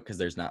like a joke because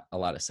there's not a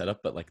lot of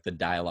setup, but like the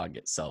dialogue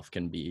itself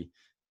can be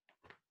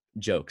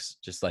jokes,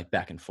 just like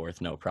back and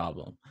forth, no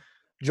problem.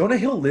 Jonah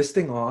Hill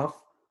listing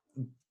off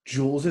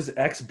Jules's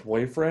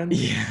ex-boyfriend,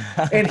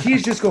 Yeah. and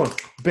he's just going,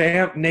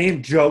 bam,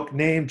 name joke,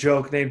 name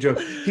joke, name joke.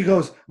 He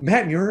goes,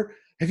 Matt Muir,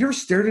 have you ever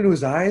stared into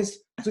his eyes?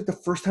 It's like the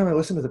first time I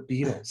listened to the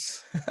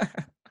Beatles.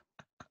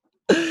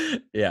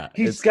 Yeah,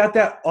 He's got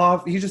that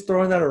off. He's just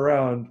throwing that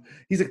around.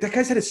 He's like, that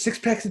guy's had a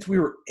six-pack since we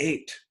were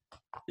 8.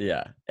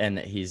 yeah, and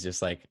he's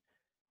just like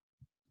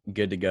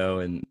good to go.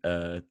 And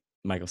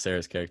Michael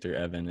Cera's character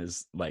Evan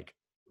is like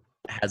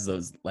has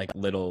those like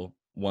little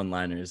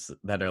one-liners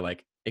that are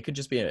like it could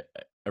just be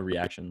a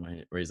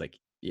reaction where he's like,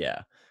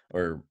 yeah,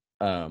 or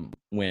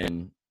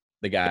when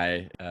the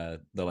guy the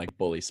like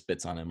bully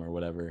spits on him or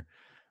whatever.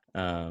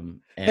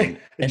 Hey,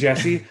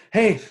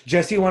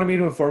 Jesse wanted me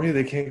to inform you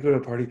they can't go to a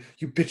party.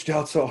 You bitched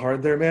out so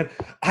hard there, man.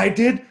 I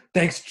did.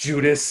 Thanks,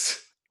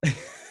 Judas.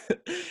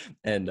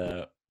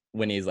 And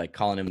when he's like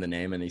calling him the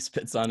name and he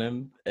spits on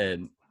him,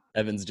 and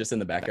Evan's just in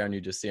the background,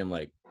 you just see him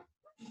like,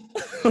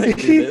 like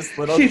do this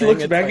little he thing.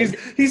 looks It's back. like,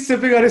 He's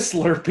sipping on his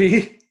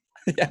Slurpee.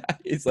 yeah,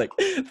 he's like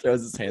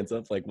throws his hands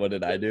up like, what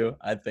did I do?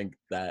 I think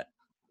that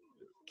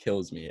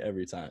kills me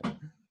every time.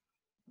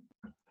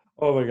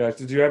 Oh my gosh!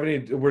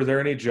 Were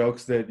there any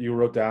jokes that you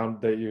wrote down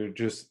that you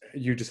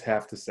just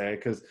have to say?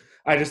 Because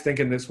I just think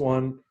in this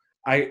one,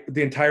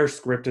 the entire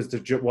script is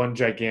one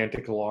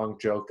gigantic long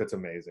joke that's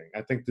amazing.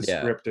 I think the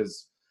Yeah, script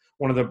is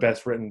one of the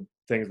best written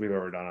things we've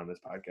ever done on this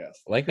podcast.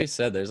 like we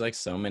said, there's like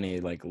so many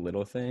like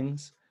little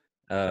things.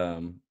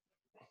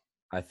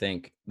 I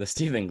think the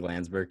Steven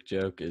Glansberg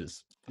joke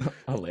is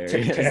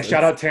hilarious.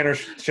 Shout out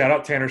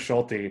Tanner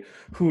Schulte,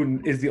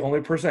 who is the only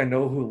person I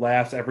know who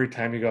laughs every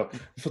time you go, "I'm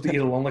supposed to eat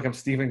alone like I'm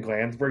Steven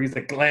Glansberg." He's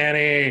like,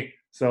 Glanny.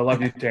 So I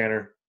love you,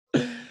 Tanner.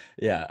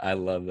 Yeah, I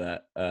love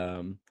that.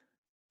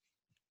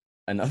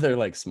 Another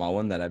like small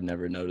one that I've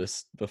never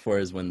noticed before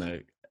is when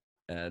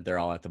they're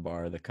all at the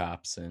bar, the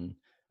cops and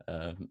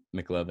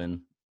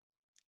McLovin,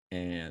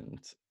 and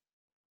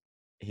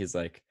he's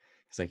like,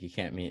 you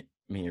can't meet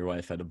your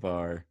wife at a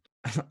bar.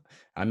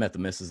 I met the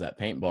missus at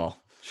paintball,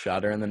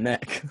 shot her in the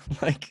neck.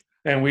 Like,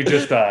 And we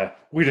just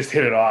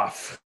hit it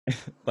off.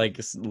 like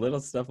little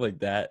stuff like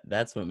that.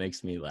 That's what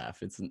makes me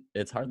laugh.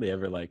 It's hardly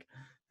ever like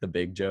the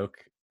big joke.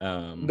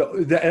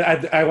 No,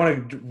 I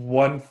wanted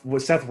one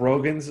with Seth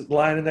Rogen's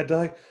line in that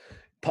dialogue.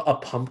 A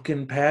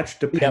pumpkin patch,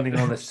 depending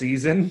Yep. on the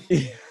season.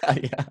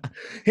 Yeah.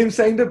 Him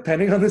saying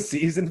depending on the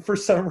season for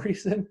some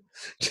reason,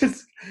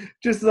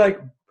 just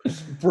like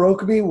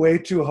broke me way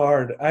too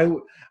hard.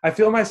 I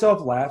feel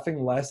myself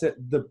laughing less at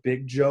the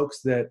big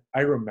jokes that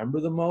I remember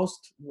the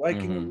most,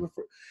 Mm-hmm.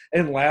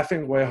 and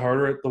laughing way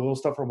harder at the little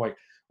stuff where I'm like,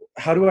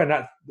 how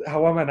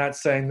am I not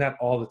saying that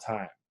all the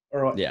time?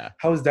 Or Yeah.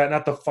 how is that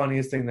not the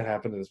funniest thing that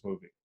happened in this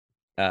movie?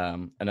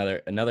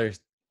 Another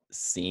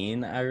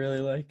scene I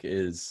really like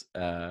is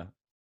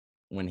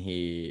when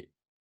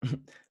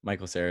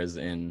Michael Cera's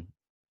in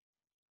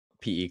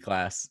PE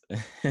class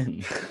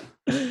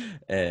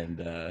and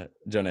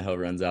Jonah Hill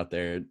runs out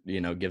there,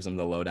 gives him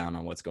the lowdown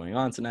on what's going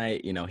on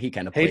tonight. He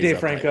kind of Hey, plays Dave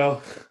up like,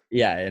 Franco.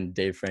 yeah, and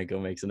Dave Franco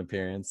makes an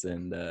appearance,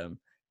 and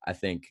I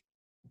think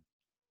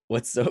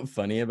what's so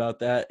funny about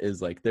that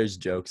is like there's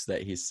jokes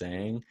that he's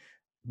saying,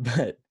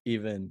 but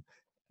even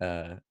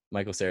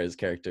Michael Cera's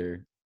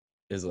character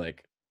is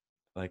like,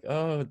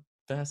 oh,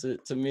 pass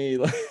it to me,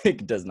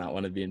 like does not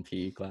want to be in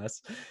PE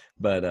class.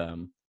 But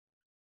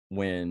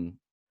when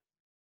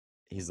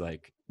he's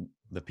like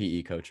the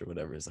PE coach or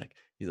whatever is like,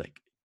 he's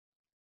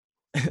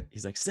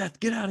like, Seth,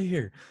 get out of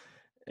here.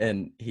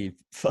 And he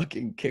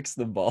fucking kicks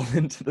the ball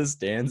into the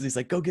stands. He's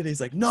like, go get it.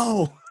 He's like,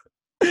 no.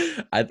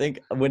 I think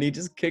when he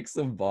just kicks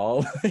the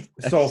ball, like,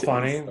 that So shit is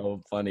funny.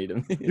 so funny to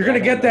me. You're gonna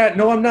get that.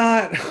 No, I'm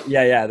not.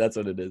 Yeah, that's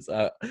what it is.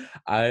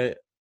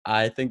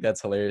 I think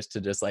that's hilarious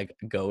to just like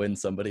go in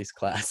somebody's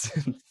class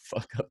and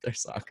fuck up their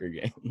soccer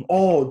game.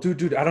 Oh,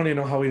 dude, I don't even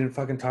know how we didn't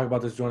fucking talk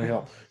about this Jonah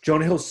Hill.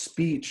 Jonah Hill's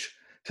speech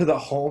to the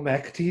home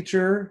ec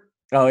teacher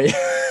Oh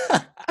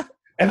yeah.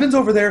 Evan's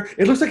over there.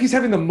 It looks like he's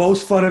having the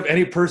most fun of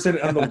any person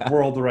in the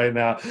world right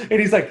now. And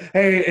he's like,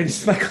 hey,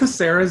 and Michael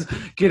Cera's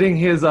getting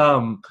his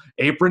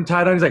apron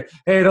tied on. He's like,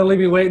 hey, don't leave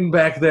me waiting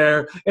back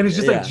there. And he's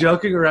just like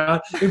joking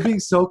around and being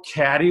so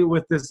catty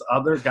with this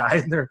other guy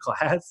in their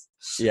class.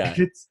 Yeah.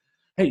 It's,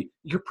 hey,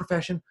 your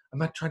profession, I'm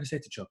not trying to say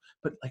it's a joke,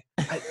 but like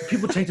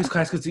people take this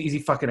class because it's an easy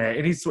fucking A.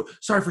 And he's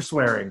sorry for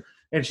swearing.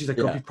 And she's like,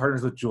 go be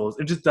partners with Jules.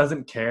 It just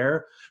doesn't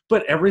care.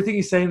 But everything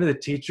he's saying to the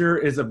teacher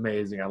is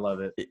amazing. I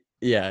love it.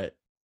 Yeah.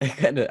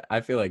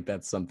 I feel like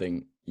that's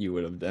something you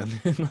would have done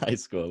in high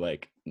school.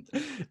 Like,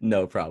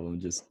 no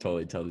problem. Just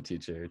totally tell the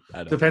teacher.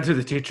 Depends who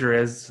the teacher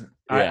is.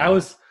 Yeah.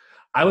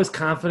 I was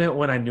confident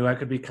when I knew I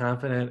could be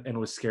confident and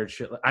was scared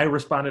shit. I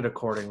responded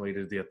accordingly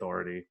to the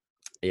authority.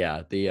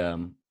 Yeah.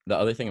 The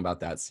other thing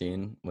about that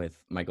scene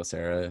with Michael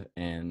Cera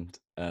and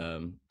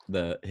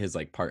his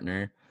like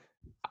partner,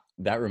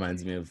 that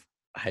reminds me of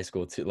high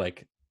school too.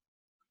 Like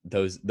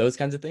those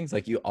kinds of things.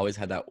 Like you always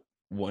had that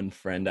one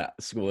friend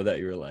at school that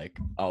you were like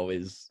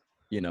always,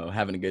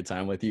 having a good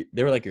time with. You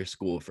they were like your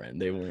school friend.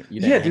 They weren't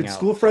dude,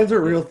 school friends are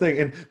a real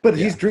thing. But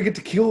he's drinking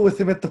tequila with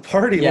him at the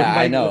party. Yeah,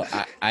 I know.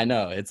 I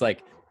know. It's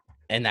like,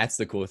 and that's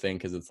the cool thing,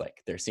 because it's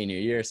like their senior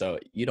year, so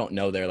you don't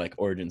know their like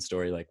origin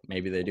story. Like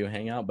maybe they do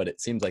hang out, but it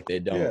seems like they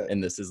don't.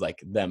 And this is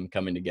like them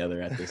coming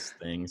together at this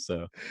thing.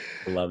 So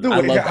I love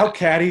how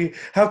catty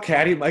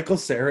Michael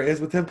Cera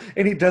is with him,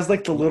 and he does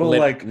like the little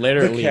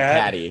literally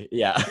catty.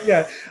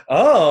 Yeah.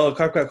 Oh,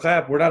 clap clap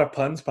clap. We're not a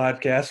puns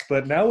podcast,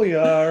 but now we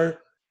are.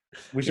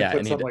 We should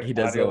put something he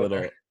does a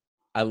little.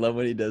 I love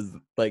what he does.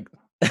 Like.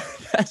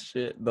 That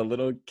shit, the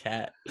little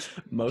cat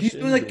motion. He's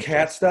doing like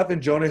cat stuff, and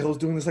Jonah Hill's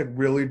doing this like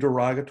really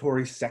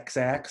derogatory sex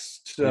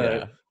acts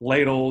to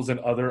ladles and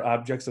other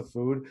objects of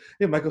food.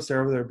 Yeah, Michael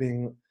Cera over there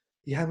being,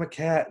 I'm a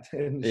cat.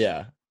 And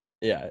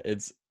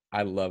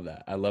I love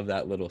that. I love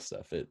that little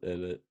stuff.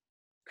 It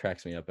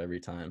cracks me up every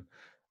time.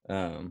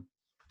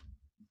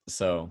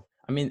 So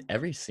I mean,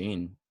 every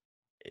scene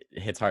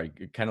it hits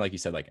hard. Kind of like you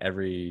said, like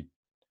the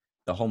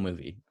whole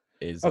movie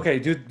is okay.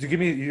 Dude, give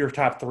me your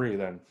top 3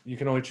 then. You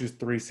can only choose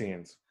 3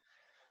 scenes.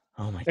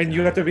 Oh my god. And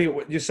you have to be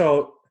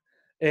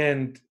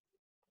and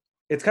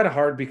it's kind of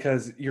hard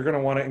because you're going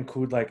to want to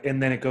include like,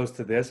 and then it goes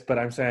to this, but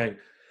I'm saying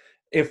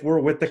if we're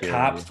with the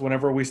cops,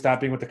 whenever we stop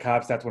being with the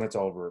cops, that's when it's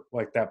over.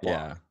 Like that block.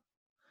 Yeah.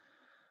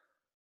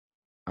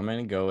 I'm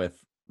going to go with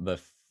the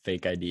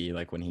fake ID,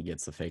 like when he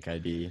gets the fake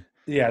ID.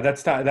 Yeah, that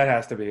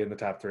has to be in the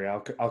top 3.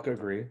 I'll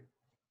agree.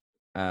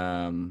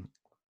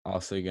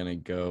 Also going to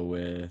go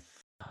with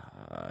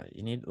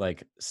you need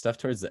like stuff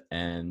towards the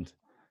end.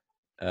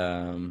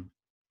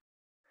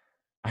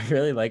 I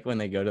really like when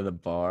they go to the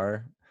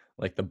bar,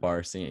 like the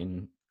bar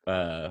scene.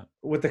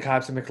 With the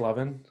cops and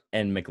McLovin.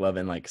 And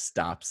McLovin like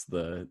stops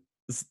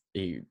stops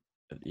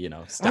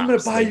I'm going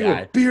to buy you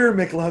a beer,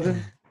 McLovin.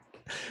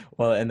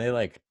 Well, and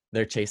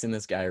they're chasing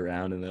this guy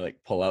around, and they like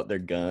pull out their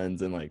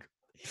guns and like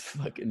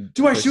fucking.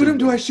 Do I shoot him?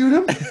 Do I shoot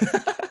him?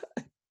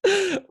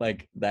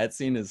 Like that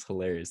scene is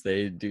hilarious.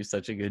 They do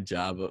such a good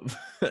job of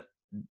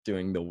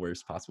doing the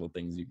worst possible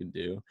things you can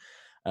do.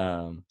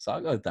 So I'll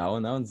go with that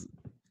one. That one's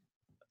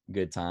a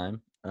good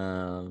time.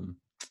 And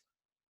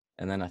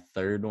then a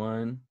third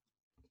one.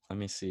 Let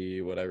me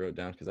see what I wrote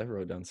down, because I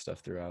wrote down stuff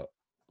throughout.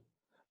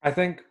 I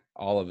think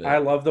all of it. I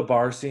love the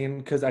bar scene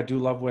because I do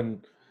love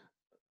when.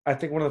 I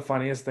think one of the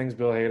funniest things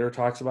Bill Hader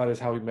talks about is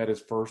how he met his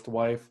first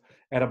wife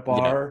at a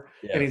bar,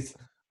 and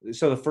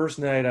so the first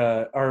night,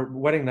 our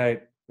wedding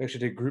night, we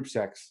actually did group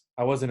sex.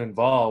 I wasn't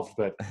involved,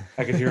 but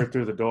I could hear it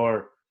through the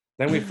door.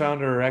 Then we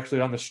found her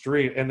actually on the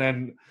street, and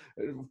then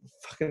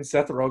fucking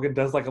Seth Rogen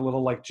does like a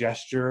little like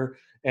gesture,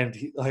 and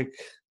he like.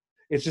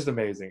 It's just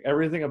amazing.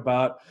 Everything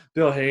about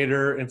Bill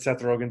Hader and Seth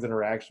Rogen's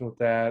interaction with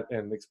that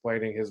and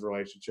explaining his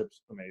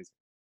relationship's amazing.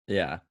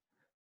 Yeah.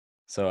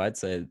 So I'd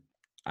say,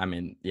 I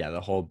mean,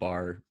 the whole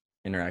bar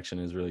interaction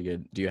is really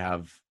good. Do you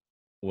have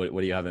what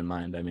do you have in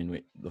mind? I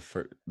mean, the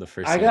first.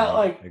 I got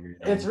like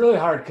it's really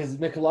hard because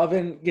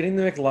getting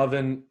the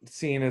McLovin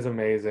scene is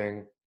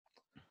amazing,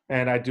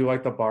 and I do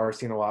like the bar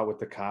scene a lot with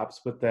the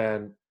cops. But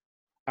then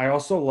I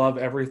also love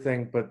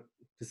everything, but.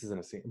 This isn't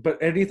a scene, but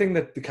anything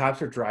that the cops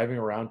are driving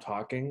around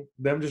talking,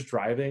 them just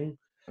driving,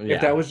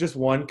 if that was just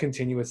one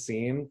continuous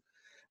scene,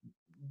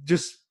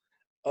 just,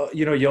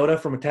 Yoda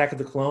from Attack of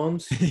the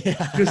Clones,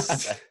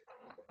 just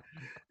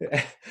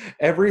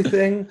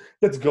everything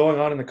that's going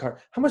on in the car.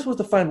 How am I supposed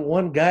to find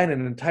one guy in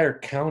an entire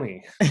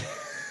county?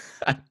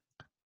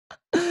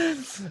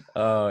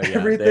 Oh, yeah.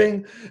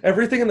 Everything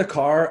in the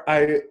car,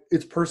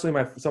 it's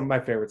personally some of my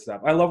favorite stuff.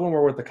 I love when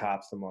we're with the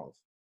cops the most.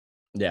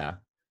 Yeah.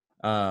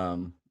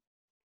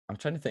 I'm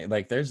trying to think,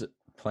 like there's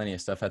plenty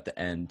of stuff at the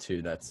end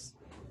too that's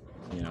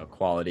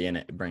quality, and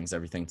it brings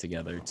everything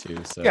together too.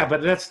 So yeah,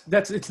 but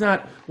it's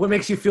not what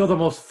makes you feel the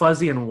most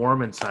fuzzy and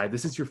warm inside.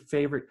 This is your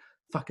favorite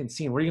fucking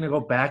scene. Where are you gonna go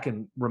back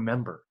and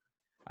remember?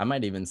 I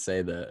might even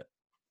say the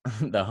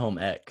home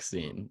ec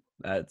scene.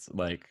 That's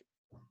like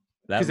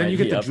that, because then you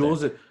get the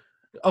jewels.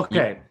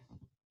 Okay,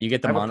 you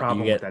get the I have a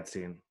problem with that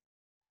scene.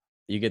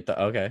 You get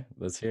the okay.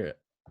 Let's hear it.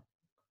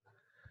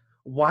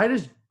 Why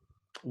does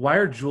Why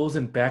are Jules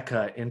and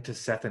Becca into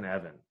Seth and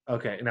Evan?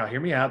 Okay, now hear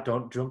me out.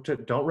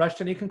 Don't rush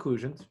to any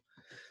conclusions.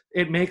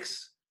 It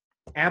makes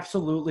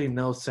absolutely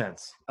no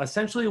sense.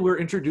 Essentially, we're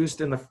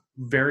introduced in the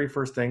very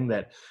first thing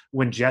that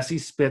when Jesse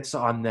spits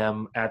on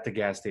them at the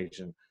gas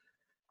station,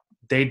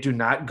 they do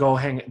not go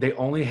hang. They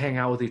only hang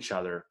out with each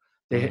other.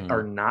 They Mm-hmm.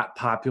 are not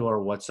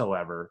popular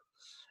whatsoever.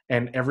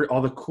 And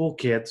all the cool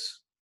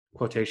kids,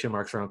 quotation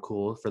marks around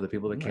cool for the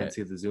people that can't Right.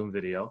 see the Zoom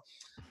video,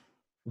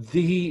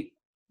 the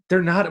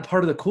they're not a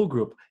part of the cool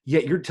group.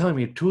 Yet you're telling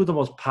me two of the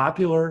most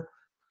popular,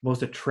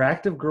 most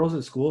attractive girls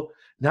at school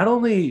not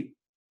only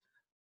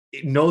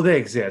know they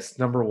exist,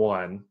 number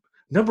one.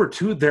 Number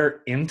two,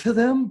 they're into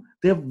them.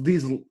 They have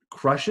these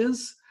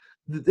crushes.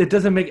 It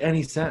doesn't make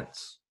any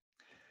sense.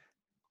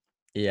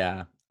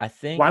 Yeah. I Why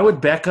think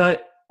would Becca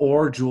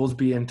or Jules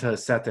be into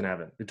Seth and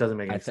Evan? It doesn't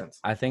make any sense.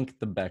 I think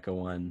the Becca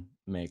one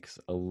makes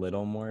a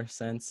little more It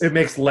sense.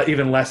 makes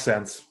even less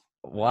sense.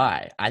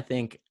 Why? I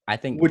think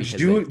Would because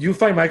they you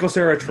find Michael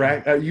Cera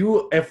attract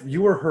you if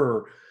you were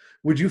her?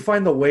 Would you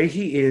find the way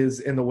he is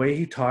and the way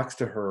he talks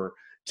to her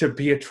to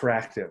be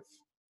attractive?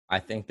 I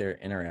think their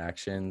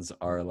interactions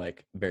are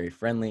like very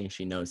friendly.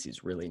 She knows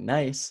he's really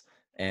nice,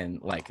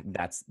 and like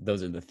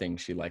those are the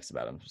things she likes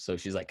about him. So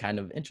she's like kind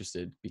of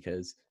interested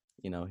because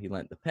he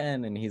lent the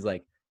pen, and he's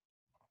like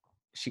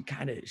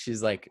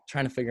she's like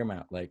trying to figure him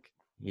out. Like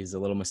he's a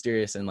little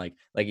mysterious, and like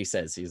he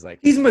says, he's like,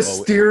 He's well,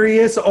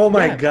 mysterious. Oh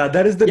my yeah, god,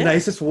 that is the yeah.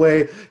 nicest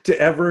way to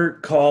ever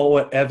call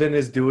what Evan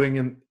is doing.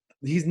 And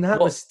he's not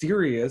Well,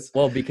 mysterious.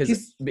 Well, because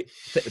He's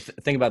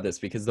think about this,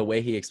 because the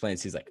way he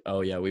explains, he's like,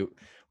 "Oh yeah, we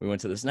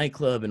went to this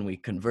nightclub and we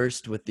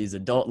conversed with these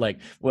adult like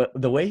what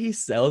the way he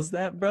sells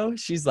that, bro."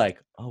 She's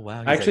like, "Oh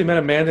wow." I actually met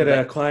a man He's that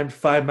like, climbed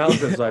 5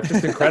 mountains in his life.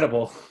 Just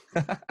incredible.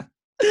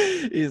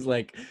 he's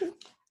like,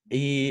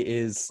 he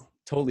is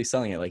totally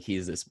selling it like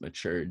he's this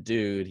mature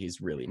dude.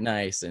 He's really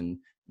nice, and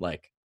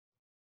like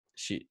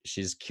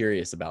she's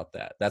curious about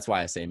that. That's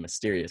why I say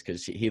mysterious,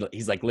 because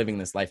he's like living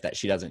this life that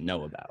she doesn't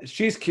know about.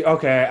 She's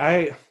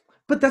okay.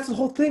 But that's the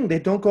whole thing. They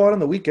don't go out on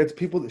the weekends.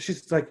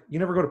 She's like, you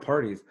never go to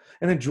parties.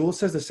 And then Jules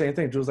says the same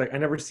thing. Jules like, I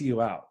never see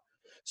you out.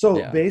 So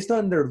Yeah, based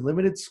on their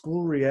limited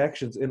school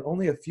reactions in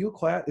only a few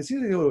class, it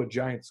seems to go to a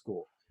giant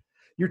school.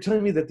 You're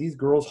telling me that these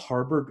girls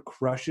harbored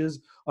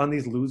crushes on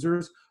these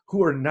losers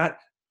who are not.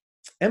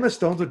 Emma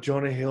Stone's with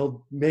Jonah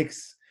Hill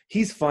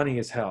he's funny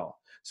as hell.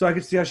 So I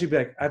could see how she'd be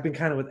like, I've been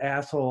kind of with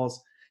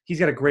assholes. He's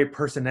got a great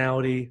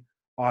personality.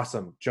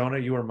 Awesome. Jonah,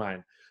 you are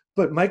mine.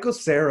 But Michael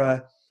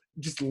Cera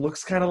just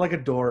looks kind of like a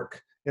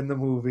dork in the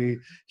movie.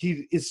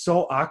 He is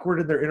so awkward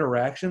in their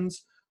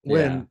interactions yeah.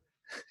 when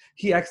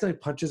he accidentally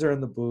punches her in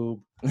the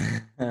boob.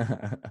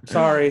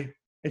 Sorry.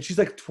 And she's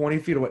like 20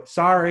 feet away.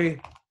 Sorry.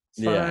 It's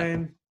Yeah,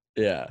 fine.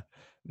 yeah.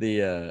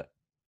 The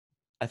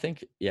I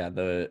think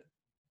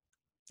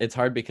it's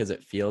hard because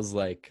it feels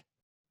like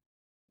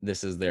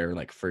this is their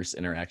like first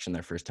interaction,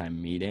 their first time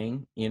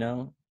meeting.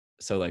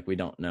 So like we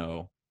don't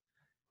know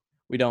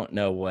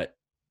what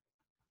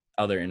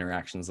other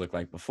interactions look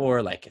like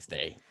before, like if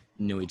they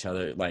knew each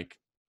other, like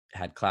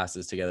had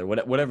classes together,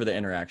 whatever the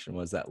interaction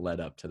was that led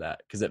up to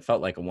that, because it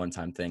felt like a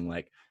one-time thing,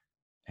 like,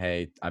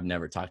 hey, I've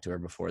never talked to her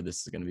before,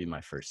 this is going to be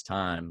my first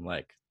time.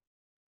 Like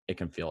it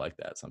can feel like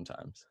that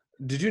sometimes.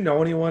 Did you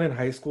know anyone in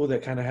high school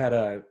that kind of had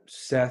a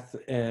Seth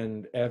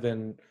and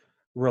Evan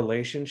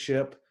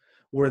relationship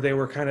where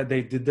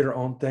they did their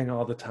own thing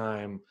all the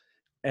time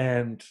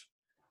and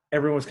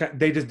everyone was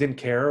they just didn't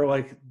care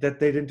like that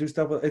they didn't do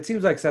stuff with it?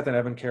 Seems like Seth and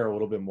Evan care a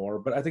little bit more,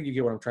 but I think you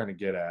get what I'm trying to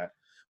get at,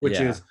 which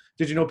Yeah, is,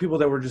 did you know people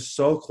that were just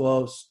so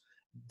close,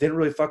 didn't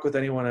really fuck with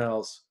anyone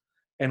else,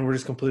 and were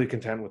just completely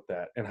content with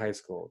that in high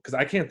school? Because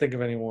I can't think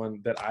of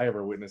anyone that I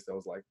ever witnessed that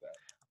was like that.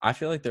 I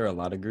feel like there are a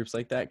lot of groups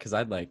like that, because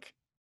I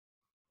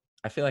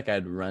feel like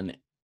I'd run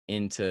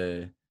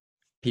into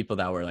people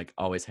that were like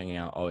always hanging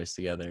out, always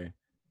together.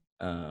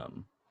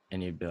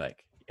 And you'd be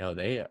like, yo,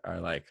 they are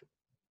like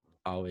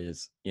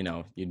always,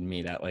 you'd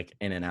meet at like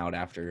In and Out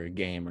after a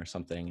game or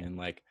something. And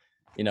like,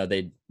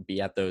 they'd be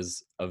at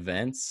those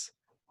events,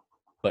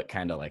 but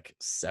kind of like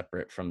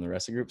separate from the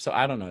rest of the group. So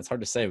I don't know. It's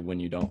hard to say when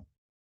you don't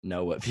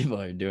know what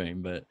people are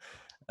doing, but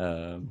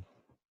um,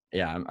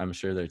 yeah, I'm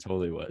sure there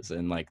totally was.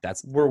 And like,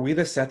 that's, Were we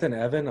the Seth and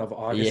Evan of yeah,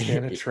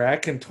 Augustana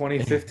track in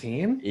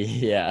 2015?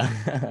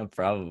 yeah,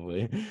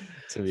 probably,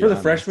 to be For the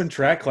freshman honest.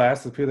 track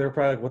class, the people they were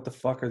probably like, "What the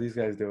fuck are these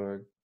guys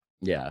doing?"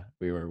 Yeah,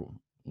 we were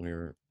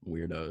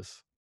weirdos.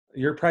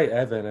 You're probably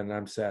Evan, and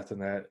I'm Seth in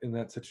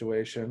that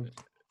situation.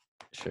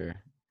 Sure.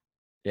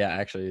 Yeah,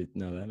 actually,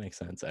 no, that makes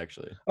sense,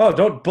 actually. Oh,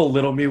 don't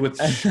belittle me with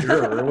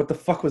sure. What the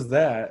fuck was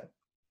that?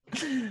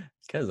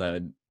 Because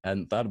I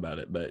hadn't thought about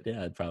it, but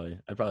yeah, I'd probably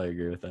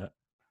agree with that.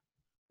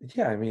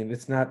 Yeah, I mean,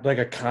 it's not like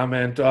a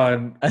comment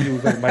on you.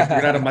 Like, Mike,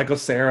 you're not a Michael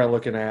Cera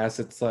looking ass.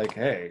 It's like,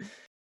 hey,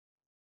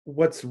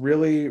 what's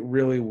really,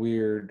 really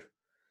weird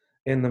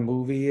in the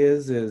movie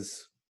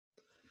is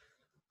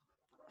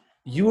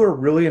you were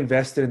really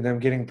invested in them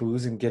getting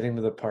booze and getting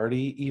to the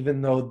party,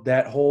 even though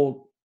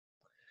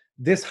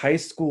this high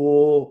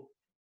school,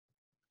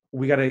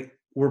 we're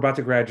about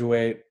to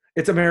graduate.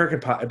 It's American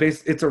Pie.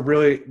 It's a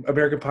really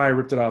American Pie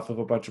ripped it off of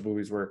a bunch of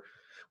movies where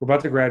we're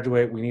about to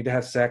graduate, we need to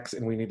have sex,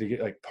 and we need to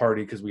get like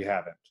party because we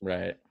haven't.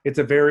 Right. It's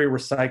a very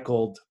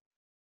recycled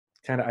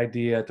kind of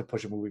idea to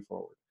push a movie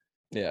forward.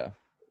 Yeah.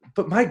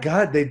 But my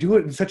God, they do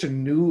it in such a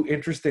new,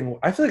 interesting.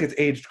 I feel like it's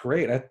aged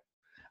great.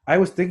 I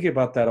was thinking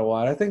about that a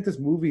lot. I think this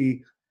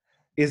movie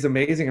is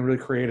amazing and really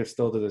creative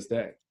still to this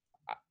day.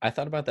 I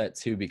thought about that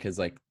too because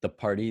like the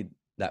party,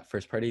 that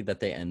first party that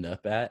they end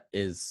up at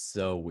is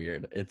so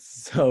weird.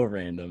 It's so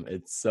random.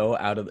 It's so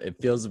out of,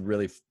 it feels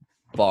really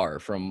far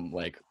from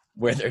like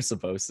where they're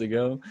supposed to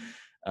go.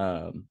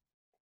 I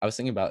was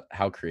thinking about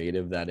how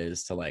creative that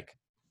is to like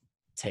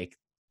take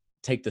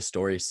the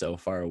story so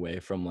far away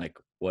from like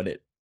what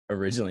it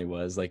originally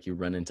was. Like you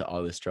run into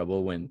all this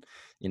trouble when,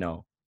 you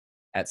know,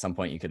 at some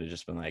point you could have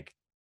just been like,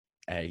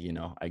 hey, you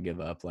know, I give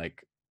up.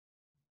 Like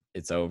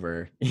it's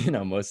over. You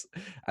know,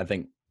 I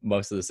think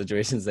most of the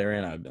situations they're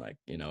in, I'd be like,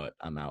 you know what,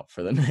 I'm out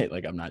for the night.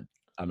 Like I'm not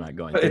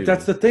going But through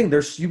that's this. the thing.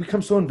 You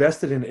become so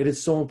invested in it. It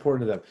is so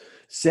important to them.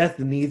 Seth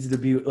needs to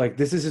be like,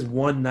 this is his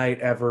one night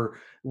ever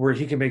where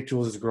he can make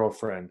Jules his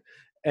girlfriend.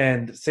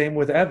 And same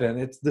with Evan.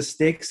 It's the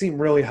stakes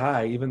seem really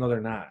high, even though they're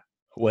not.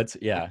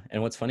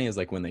 And what's funny is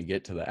like when they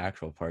get to the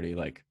actual party,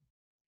 like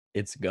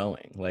it's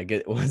going. Like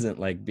it wasn't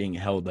like being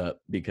held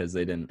up because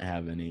they didn't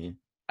have any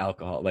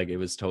alcohol. Like it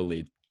was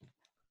totally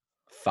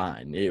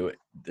fine.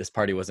 This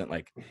party wasn't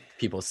like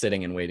people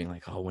sitting and waiting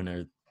like, oh,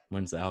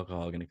 when's the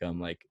alcohol gonna come?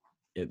 Like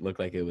it looked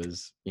like it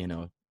was, you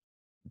know,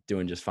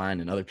 doing just fine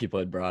and other people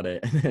had brought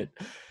it.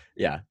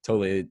 Yeah,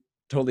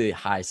 totally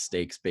high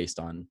stakes based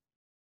on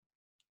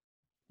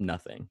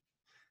nothing.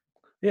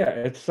 Yeah,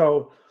 it's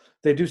so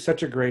they do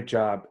such a great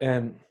job.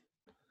 And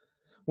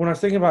when I was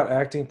thinking about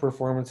acting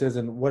performances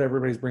and what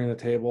everybody's bringing to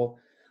the table,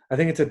 I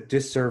think it's a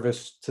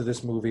disservice to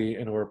this movie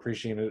and our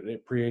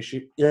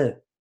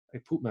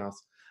like poop mouth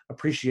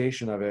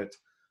appreciation of it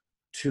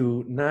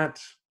to not.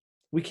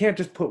 We can't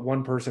just put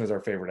one person as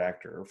our favorite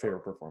actor or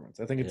favorite performance.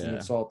 I think it's an Yeah.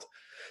 insult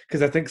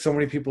because I think so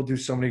many people do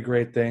so many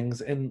great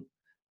things, and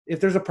if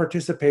there's a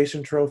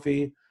participation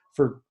trophy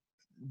for,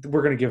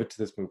 we're going to give it to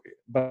this movie.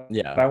 But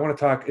Yeah. I want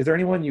to talk. Is there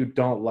anyone you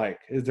don't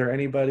like? Is there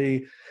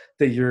anybody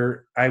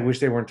that I wish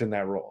they weren't in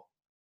that role?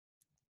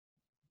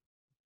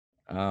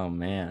 Oh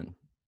man.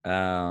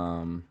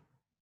 Um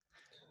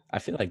I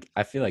feel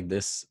like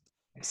this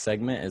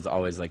segment is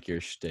always like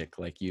your shtick.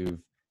 Like you've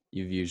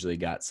usually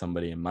got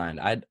somebody in mind.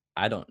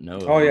 I don't know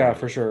of Oh yeah,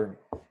 for anybody. sure.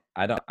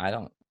 I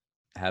don't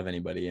have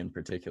anybody in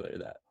particular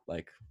that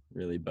like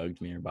really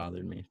bugged me or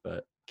bothered me,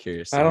 but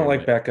curious I to don't hear like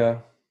what.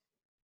 Becca.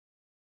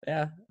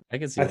 Yeah, I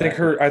can see I think that.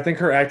 her I think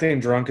her acting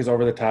drunk is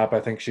over the top. I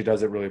think she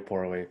does it really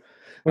poorly.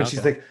 When she's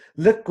Okay. like,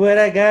 "Look what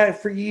I got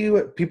for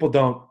you." People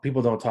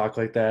don't talk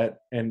like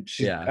that. And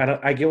Yeah.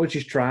 I get what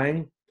she's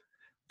trying,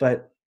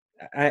 but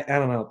I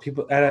don't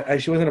know.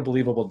 She wasn't a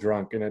believable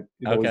drunk, and it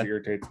always Okay.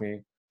 irritates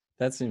me.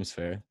 That seems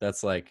fair.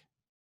 That's like,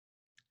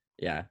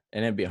 yeah,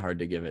 and it'd be hard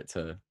to give it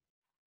to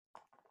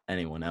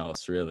anyone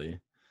else, really.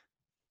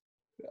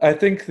 I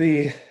think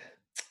the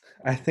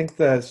I think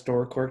the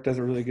store clerk does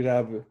a really good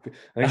job.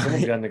 I think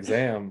someone's got an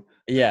exam.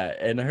 Yeah,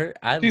 and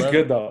She's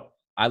good though.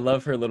 I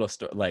love her little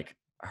story. Like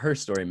her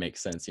story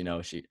makes sense. You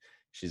know,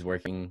 she's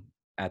working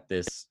at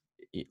this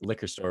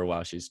liquor store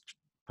while she's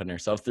putting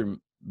herself through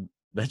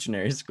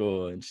veterinary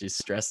school, and she's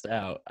stressed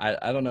out.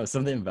 I don't know,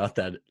 something about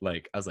that.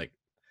 Like I was like,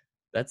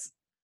 that's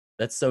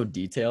so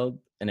detailed,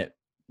 and it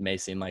may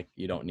seem like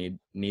you don't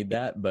need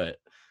that, but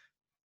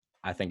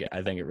I think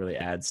it really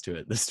adds to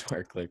it. The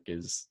store clerk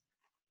is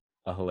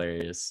a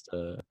hilarious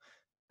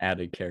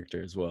added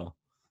character as well.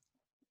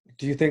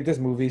 Do you think this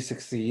movie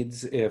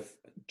succeeds if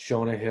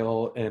Jonah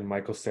Hill and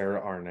Michael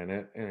Cera aren't in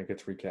it and it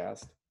gets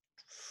recast?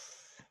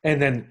 And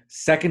then,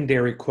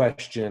 secondary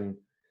question: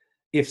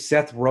 if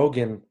Seth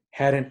Rogen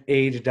hadn't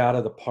aged out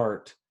of the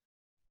part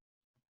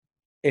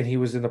and he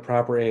was in the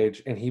proper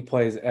age and he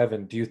plays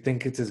Evan, do you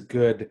think it's as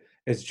good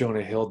as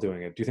Jonah Hill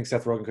doing it? Do you think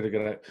Seth Rogen could have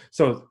done it?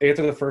 So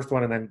answer the first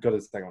one and then go to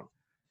the second one.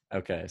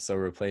 Okay, so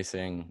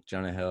replacing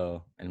Jonah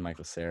Hill and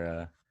Michael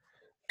Cera,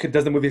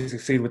 Does the movie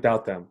succeed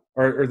without them,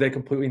 or are they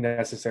completely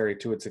necessary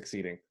to it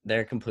succeeding?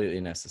 they're completely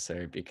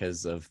necessary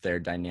because of their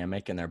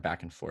dynamic and their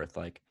back and forth.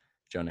 Like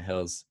Jonah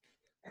Hill's,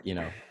 you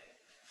know,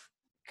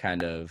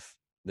 kind of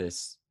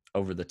this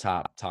over the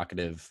top,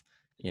 talkative,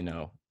 you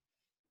know,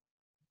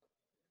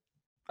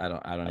 I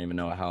don't even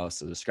know how else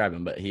to describe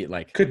him, but he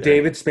like Could they're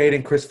David Spade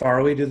and Chris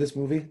Farley do this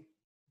movie?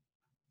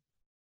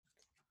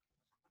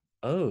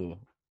 oh,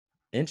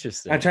 I'm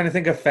interesting. trying to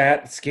think of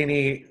fat,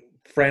 skinny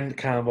friend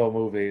combo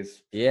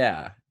movies.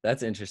 Yeah,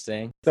 that's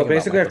interesting. So Think about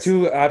basically, I have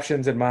Michael. two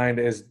options in mind: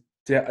 is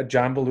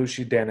John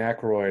Belushi, Dan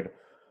Aykroyd,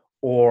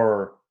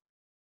 or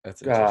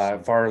That's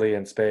interesting. Farley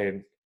and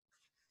Spade.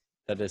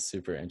 That is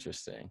super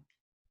interesting.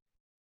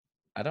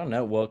 I don't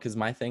know. Well, because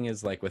my thing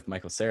is like with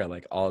Michael Cera,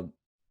 like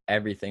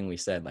everything we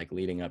said, like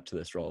leading up to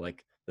this role,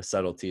 like the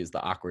subtleties,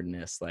 the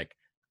awkwardness, like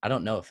I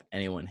don't know if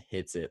anyone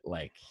hits it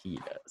like he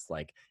does,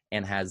 like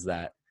and has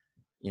that,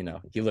 you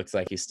know, he looks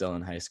like he's still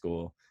in high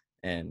school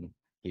and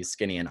he's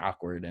skinny and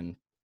awkward and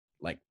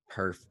like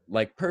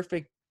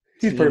perfect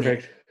He's teenage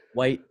perfect.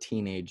 white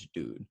teenage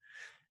dude.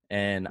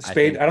 And I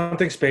Spade. think, I don't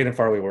think Spade and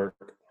Farley work.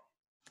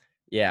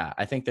 yeah,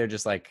 I think they're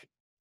just like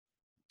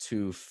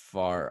too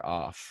far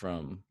off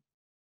from.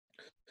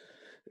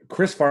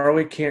 Chris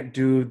Farley can't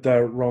do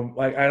the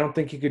like. I don't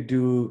think he could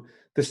do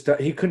the stuff.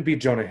 He couldn't be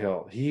Jonah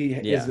Hill. He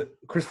Yeah, is.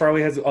 Chris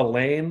Farley has a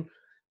lane.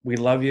 We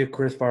love you,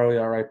 Chris Farley,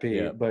 R.I.P.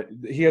 yeah, But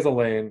he has a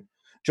lane.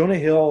 Jonah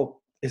Hill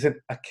is an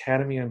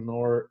Academy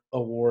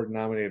Award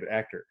nominated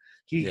actor.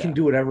 He can yeah,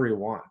 do whatever he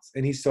wants,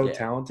 and he's so yeah.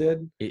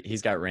 talented.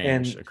 He's got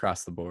range And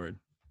across the board.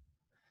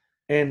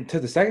 and to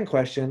the second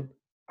question,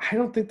 I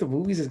don't think the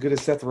movie's as good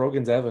as Seth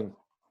Rogen's Evan.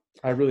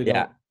 I really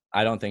Yeah, don't.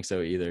 I don't think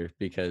so either,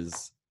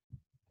 because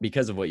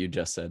of what you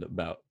just said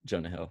about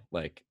Jonah Hill,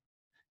 like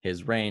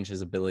his range,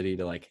 his ability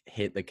to like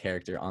hit the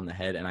character on the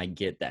head. And I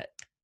get that,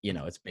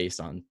 it's based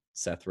on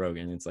Seth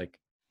Rogen. It's like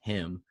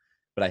him,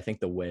 but I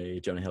think the way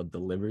Jonah Hill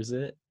delivers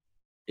it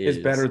Is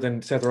better is,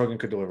 than Seth Rogen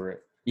could deliver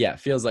it. yeah,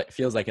 feels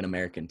like an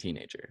American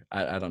teenager.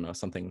 I don't know,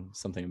 something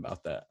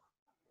about that.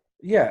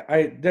 Yeah,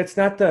 that's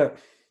not the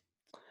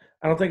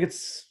I don't think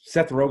it's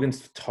Seth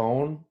Rogen's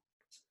tone.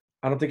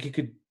 I don't think he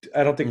could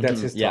I don't think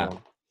that's his Yeah,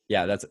 tone.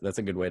 yeah, that's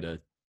a good way to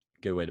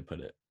put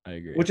it. I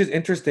agree. Which is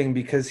interesting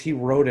because he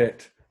wrote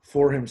it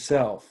for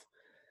himself.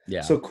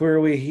 Yeah, So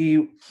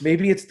clearly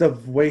maybe it's the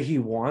way he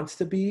wants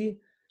to be,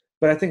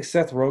 but I think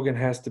Seth Rogen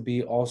has to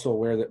be also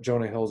aware that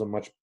Jonah Hill is a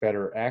much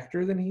better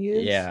actor than he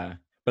is. yeah.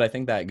 But I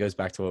think that goes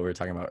back to what we were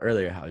talking about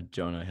earlier, how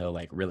Jonah Hill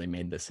like really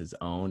made this his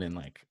own and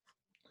like,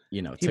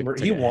 took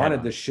He it head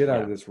wanted the on. shit out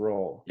Yeah, of this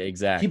role. He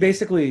exactly.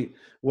 basically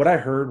what I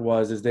heard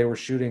was is they were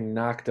shooting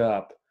Knocked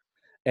Up,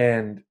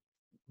 and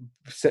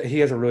he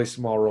has a really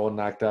small role in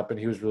Knocked Up, and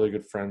he was really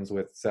good friends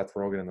with Seth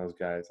Rogen and those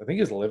guys. I think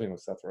he was living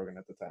with Seth Rogen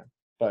at the time,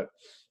 but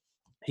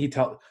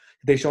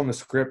they show him the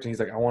script, and he's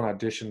like, "I want to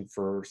audition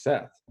for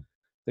Seth."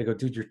 They go,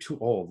 "Dude, you're too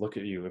old. Look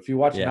at you." If you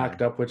watch Yeah,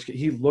 Knocked Up, which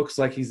he looks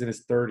like he's in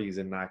his 30s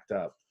in Knocked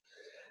Up,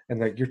 and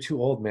like, "You're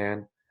too old, man."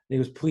 And he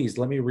goes, "Please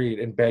let me read,"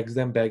 and begs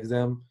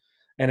them,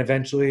 and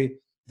eventually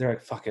they're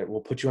like, "Fuck it,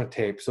 we'll put you on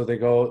tape." So they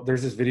go.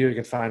 There's this video you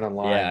can find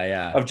online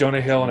yeah. of Jonah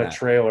I've Hill seen in a that.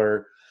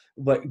 trailer,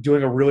 like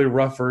doing a really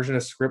rough version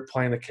of script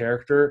playing the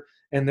character,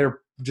 and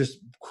they're just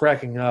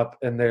cracking up,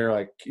 and they're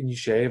like, "Can you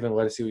shave and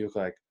let us see what you look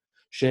like?"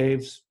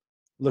 Shaves,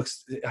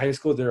 looks high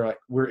school. They're like,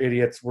 "We're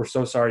idiots. We're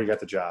so sorry you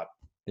got the job."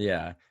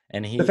 Yeah,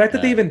 and The he fact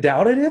that they even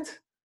doubted it,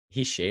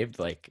 he shaved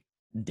like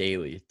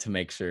daily to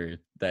make sure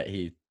that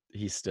he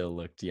still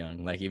looked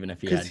young, like even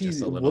if he because had he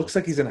just a little looks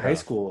like he's in high scruff.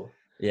 school.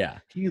 Yeah,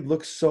 He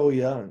looks so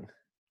young.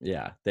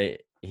 yeah.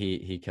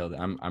 He killed it.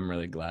 I'm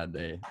really glad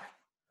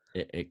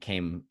it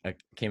came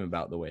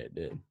about the way it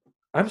did.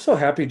 I'm so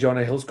happy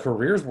Jonah Hill's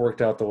career's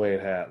worked out the way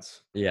it has.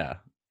 Yeah,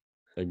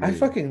 I agreed.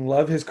 fucking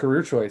love his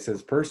career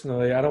choices.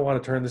 Personally, I don't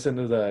want to turn this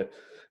into the.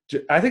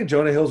 I think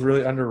Jonah Hill's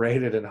really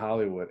underrated in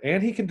Hollywood,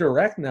 and he can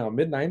direct now.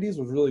 Mid '90s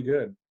was really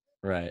good.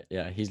 Right.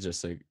 Yeah, he's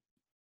just a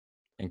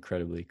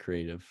incredibly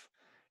creative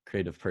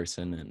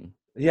person, and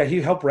Yeah, he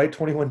helped write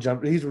 21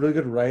 Jump. He's a really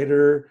good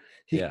writer.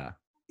 He yeah,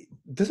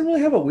 doesn't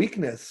really have a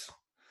weakness.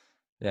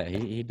 yeah.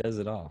 He does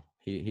it all.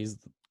 He's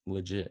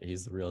legit.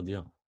 He's the real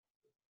deal.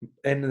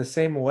 And in the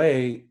same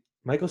way,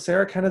 Michael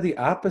Cera kind of the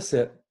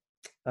opposite.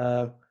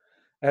 Uh,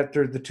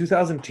 after the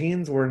 2000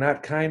 teens were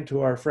not kind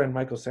to our friend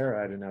Michael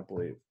Cera, I do not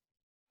believe.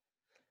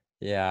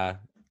 Yeah,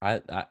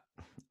 I I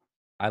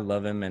I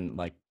love him, and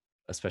like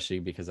especially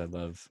because I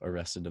love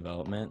Arrested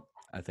Development.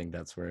 I think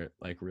that's where it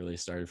like really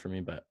started for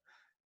me. But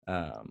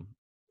um,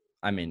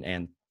 I mean,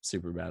 and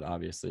Superbad,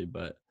 obviously,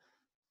 but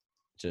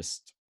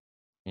just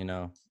you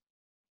know,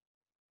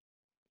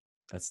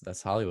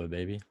 that's Hollywood,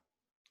 baby.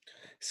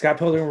 Scott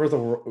Pilgrim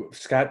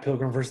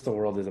versus the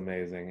World is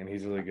amazing, and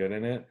he's really good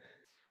in it.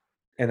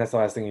 And that's the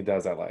last thing he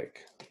does I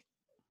like.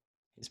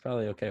 He's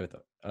probably okay with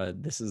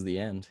it. This is the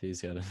end.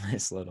 He's got a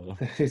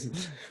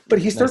But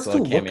he nice starts to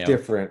little look cameo.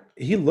 different.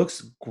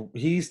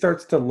 He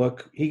starts to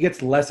look. He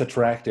gets less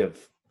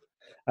attractive.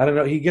 I don't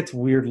know. He gets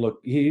weird look.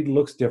 He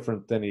looks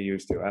different than he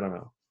used to. I don't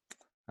know.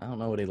 I don't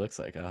know what he looks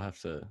like. I'll have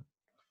to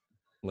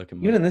look him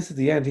Even up. in this at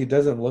the end, he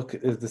doesn't look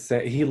as the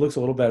same. He looks a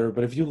little better.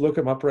 But if you look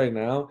him up right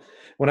now,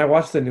 when I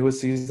watched the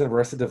newest season of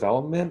Arrested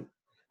Development,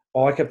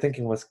 all I kept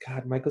thinking was,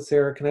 God, Michael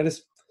Cera, can I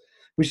just?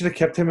 We should have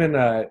kept him in.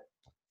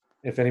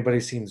 If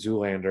anybody's seen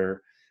Zoolander,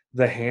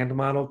 the hand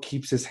model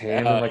keeps his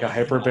hand in Oh like a yeah,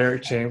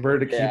 hyperbaric chamber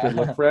to keep it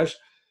look yeah, fresh.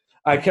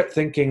 I kept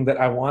thinking that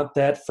I want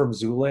that from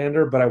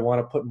Zoolander, but I want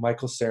to put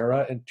Michael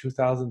Cera in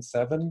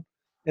 2007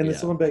 in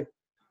this yeah, one. But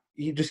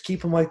you just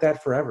keep him like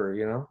that forever,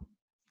 you know?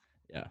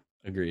 yeah.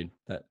 Agreed.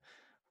 That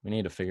we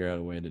need to figure out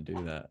a way to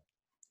do that.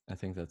 I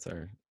think that's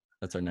our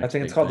I next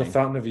think it's big called The thing.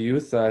 Fountain of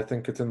Youth. I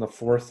think it's in the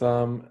fourth, fuck,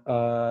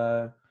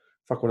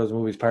 what are those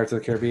movies? Pirates of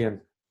the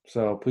Caribbean.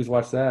 So please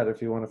watch that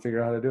if you want to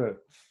figure out how to do it.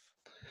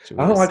 Should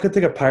I we don't know. I just could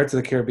think of Pirates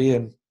of the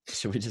Caribbean.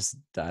 should we just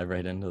dive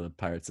right into the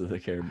Pirates of the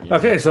Caribbean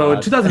Okay, so in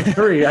pod?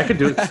 2003, I could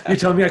do it. You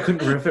telling me I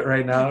couldn't riff it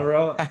right now,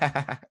 bro?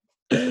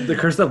 The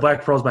Curse of the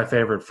Black Pearl is my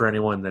favorite for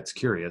anyone that's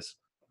curious.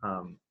 The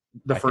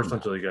I could first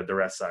one's not. really good. The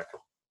rest suck.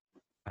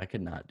 I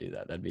could not do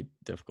that. That'd be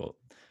difficult.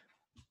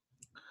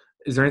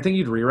 Is there anything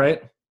you'd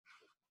rewrite?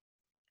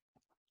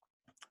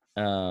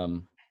 I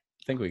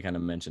think we kind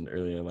of mentioned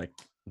earlier, like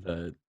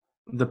the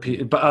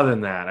But other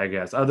than that, I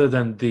guess, other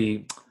than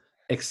the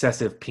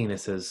excessive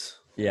penises,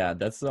 yeah,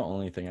 that's the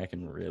only thing I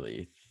can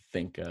really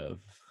think of.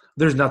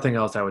 there's nothing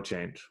else I would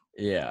change.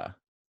 Yeah,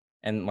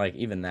 and like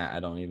even that, I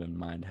don't even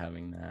mind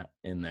having that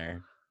in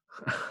there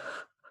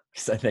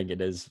because I think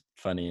it is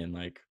funny and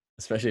like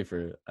especially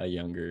for a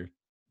younger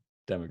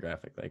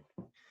demographic. Like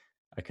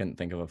I couldn't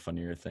think of a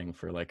funnier thing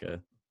for like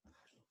a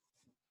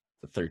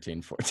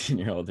 13,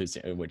 14-year old who's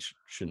which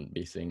shouldn't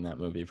be seeing that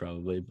movie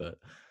probably, but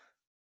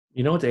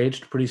You know what's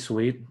aged pretty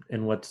sweet,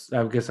 and what's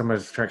I guess I'm gonna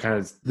try kind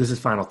of. This is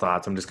final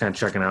thoughts. I'm just kind of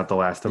checking out the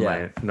last of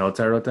yeah, my notes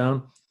I wrote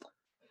down.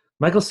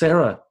 Michael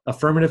Cera,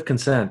 affirmative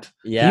consent.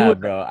 He yeah, was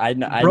bro. I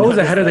bro was noticed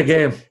ahead of the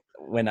that too game.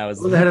 when I was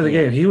Was ahead of the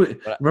looking at game.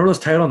 it. But Remember those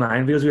Title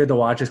IX videos we had to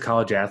watch as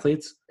college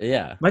athletes.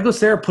 yeah, Michael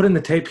Cera put in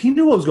the tape. He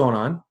knew what was going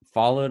on.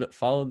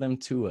 followed them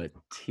to a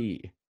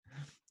T.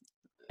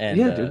 And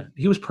Yeah, dude,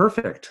 he was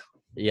perfect.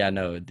 yeah,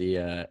 no,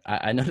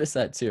 I noticed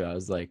that too. I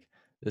was like,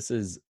 this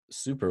is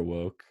super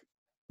woke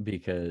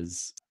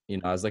because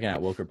I was looking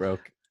at Woke or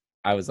Broke.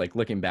 I was like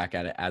looking back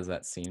at it as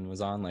that scene was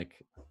on,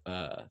 like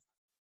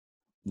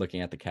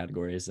looking at the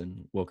categories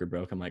and Woke or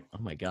Broke. I'm like,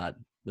 oh my god,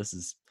 this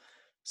is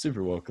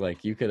super woke.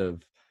 Like you could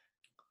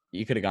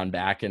have gone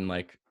back and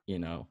like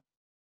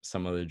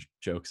some of the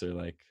jokes are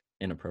like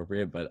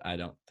inappropriate, but I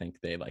don't think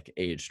they like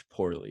aged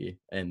poorly.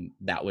 And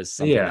that was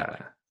something that like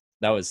Yeah.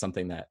 that was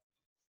something that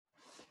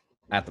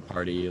at the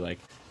party, like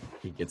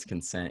he gets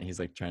consent. He's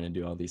like trying to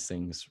do all these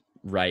things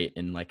right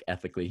and like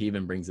ethically. He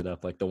even brings it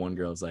up. Like the one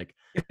girl's like,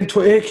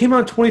 It came out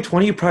in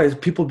 2020. Probably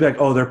people would be like,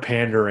 "Oh, they're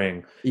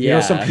pandering." Some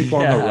yeah, people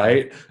on the yeah,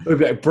 right would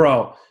be like,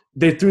 "Bro,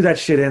 they threw that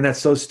shit in. That's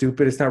so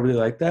stupid. It's not really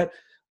like that."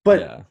 But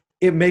yeah,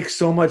 it makes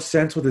so much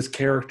sense with his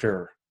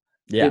character.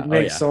 yeah. It Oh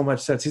makes yeah, so much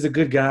sense. He's a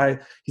good guy.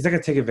 He's not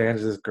gonna take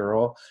advantage of this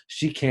girl.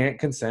 She can't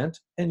consent.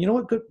 And you know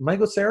what? Good,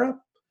 Michael Cera,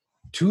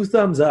 2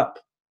 thumbs up.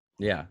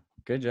 yeah.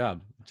 Good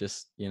job.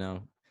 Just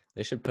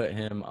they should put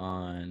him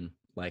on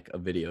like a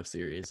video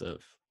series of,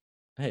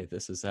 hey,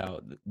 this is how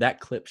that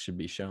clip should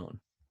be shown.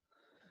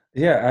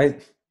 Yeah,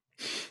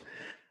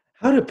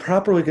 how to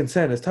properly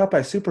consent is taught by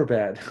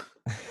Superbad.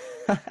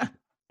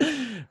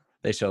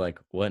 They show like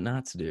what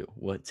not to do,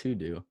 what to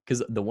do.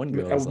 Because the one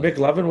girl is like,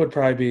 McLovin would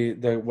probably be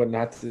the what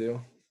not to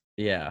do.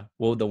 yeah.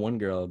 Well, the one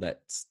girl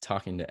that's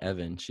talking to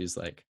Evan, he's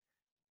like,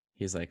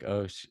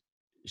 oh,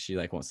 she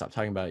like won't stop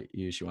talking about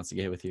you. She wants to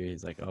get with you.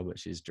 He's like, oh, but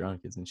she's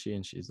drunk, isn't she?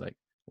 And she's like,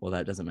 well,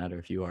 that doesn't matter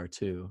if you are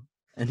too.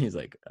 And he's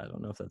like, I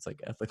don't know if that's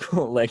like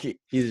ethical. Like he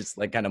just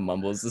like kind of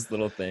mumbles this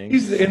little thing.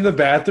 He's in the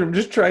bathroom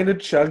just trying to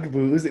chug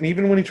booze, and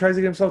even when he tries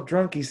to get himself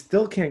drunk, he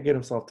still can't get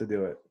himself to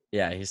do it.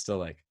 Yeah, he's still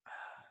like,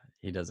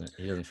 he doesn't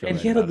feel And right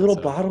he had a about it. little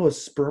So bottle of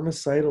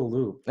spermicidal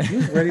lube. He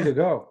was ready to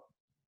go.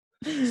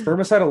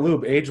 Spermicidal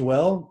lube age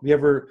well. You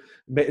ever,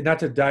 not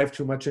to dive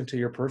too much into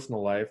your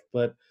personal life,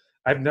 but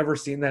I've never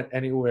seen that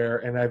anywhere,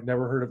 and I've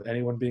never heard of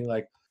anyone being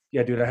like,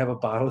 "Yeah, dude, I have a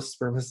bottle of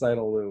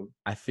spermicidal lube."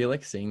 I feel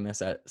like seeing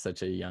this at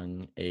such a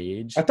young I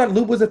age. thought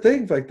lube was a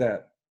thing like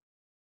that.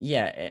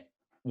 Yeah,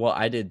 well,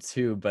 I did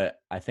too, but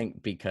I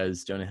think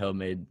because Jonah Hill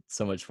made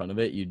so much fun of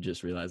it, you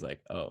just realize like,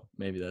 oh,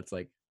 maybe that's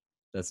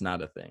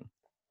not a thing.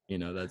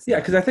 That's Yeah,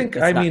 not because I think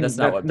that's not that's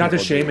not what not to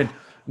people shame do. it,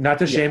 not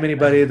to Yeah. shame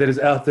anybody that is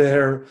out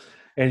there,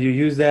 and you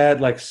use that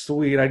like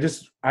sweet.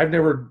 I've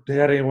never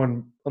had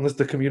anyone unless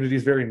the community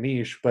is very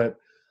niche, but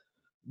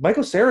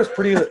Michael Cera's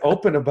pretty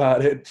open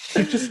about it.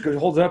 He just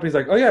holds it up. And he's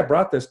like, "Oh yeah, I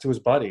brought this to his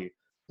buddy."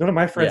 None of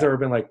my friends Yeah. ever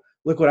been like,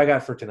 "Look what I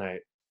got for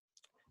tonight."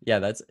 Yeah,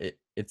 that's it.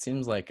 It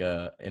seems like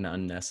an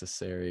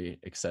unnecessary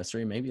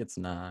accessory. Maybe it's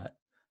not,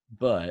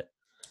 but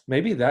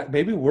Maybe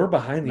we're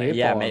behind the eight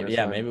yeah, ball on maybe this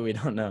yeah, one. maybe we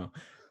don't know.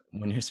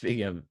 When you're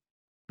speaking of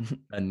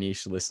a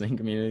niche listening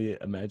community,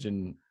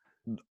 imagine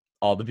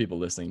all the people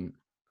listening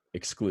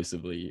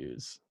exclusively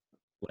use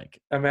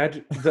like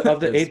Imagine this of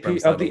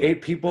spermicidal the lube.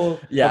 eight people of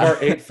Yeah. our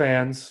eight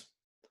fans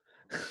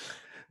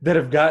that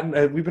have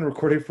gotten. We've been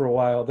recording for a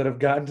while that have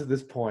gotten to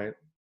this point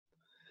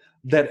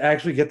that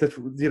actually get the.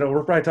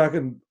 We're probably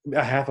talking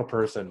a half a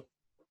person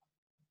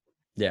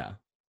Yeah.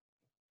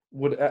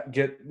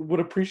 would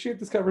appreciate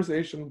this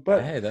conversation,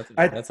 but Hey, that's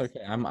I that's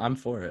okay. I'm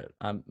for it.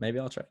 Maybe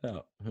I'll try it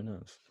out. Who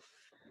knows?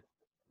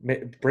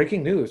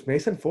 breaking news: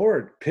 Mason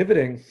Ford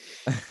pivoting.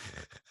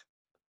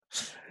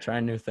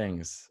 Trying new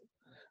things.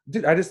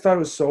 Dude, I just thought it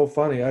was so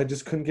funny. I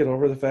just couldn't get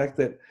over the fact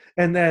that,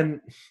 and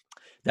then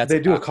That's they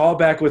do a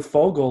callback with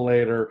Fogel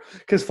later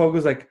because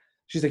Fogel's like,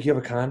 she's like, "You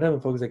have a condom?"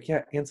 And Fogel's like,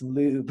 "Yeah, and some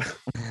lube."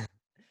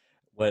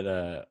 what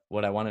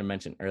I wanted to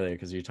mention earlier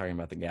because you're talking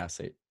about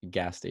the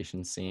gas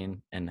station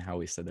scene and how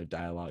we said their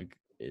dialogue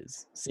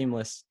is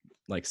seamless,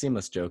 like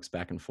seamless jokes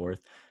back and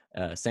forth.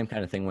 Same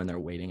kind of thing when they're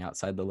waiting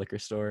outside the liquor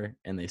store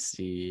and they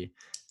see,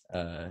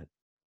 uh,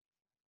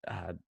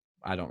 uh,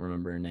 I don't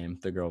remember her name,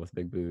 the girl with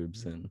big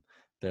boobs, and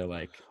they're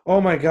like,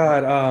 Oh my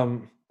god,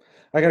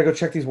 I gotta go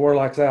check these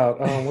warlocks out.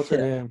 What's her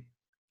yeah, name?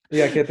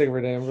 Yeah, I can't think of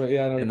her name, but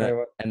yeah, I know what you're and talking then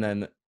about. and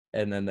then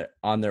and then they're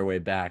on their way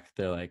back.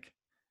 They're like,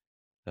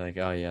 They're like,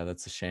 oh yeah,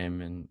 that's a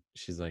shame. And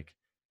she's like,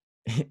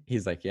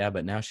 he's like, yeah,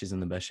 but now she's in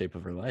the best shape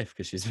of her life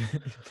because she's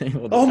been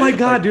able Oh my to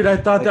god, dude! I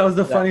thought that like was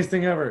the that. funniest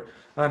thing ever.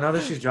 Now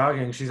that she's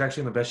jogging, she's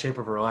actually in the best shape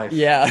of her life.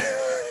 Yeah,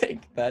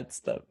 like that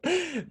stuff.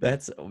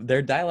 That's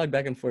their dialogue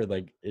back and forth.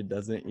 Like it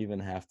doesn't even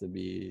have to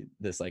be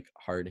this like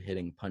hard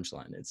hitting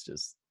punchline. It's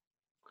just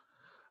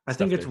I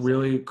think stuff it's they're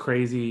saying. really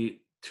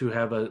crazy to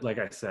have a, like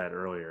I said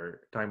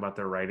earlier, talking about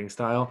their writing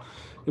style.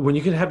 When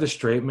you can have the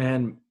straight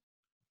man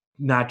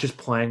not just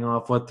playing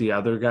off what the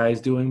other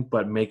guy's doing,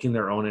 but making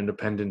their own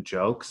independent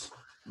jokes.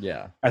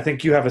 Yeah, I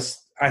think you have a.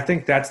 I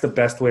think that's the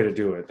best way to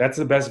do it. That's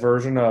the best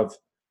version of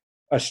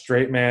a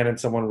straight man and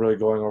someone really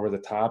going over the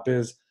top.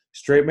 Is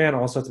straight man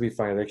also have to be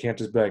funny. They can't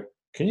just be like,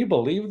 "Can you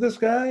believe this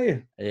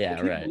guy? yeah,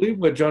 Can you right. believe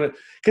what Jonah?"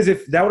 Because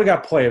if that would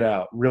have got played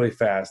out really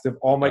fast, if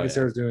all Oh Mike yeah,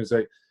 Sarah's doing is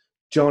like,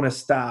 "Jonah,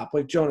 stop!"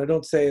 Like Jonah,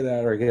 don't say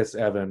that, or I guess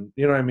Evan.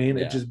 You know what I mean?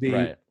 It'd yeah, just be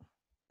right.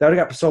 that would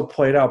have got so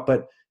played out.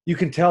 But you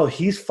can tell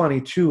he's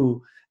funny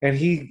too, and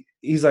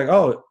he's like,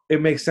 "Oh,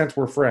 it makes sense.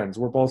 We're friends.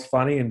 We're both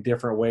funny in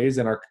different ways,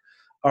 and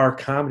our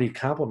comedy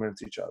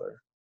complements each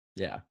other."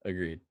 Yeah,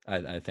 agreed.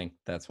 I think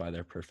that's why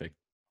they're perfect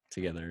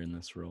together in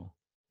this role.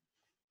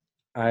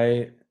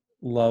 I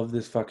love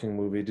this fucking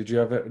movie. Do you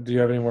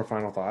have any more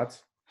final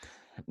thoughts?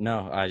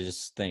 No, I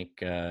just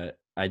think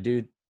I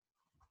do.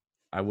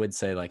 I would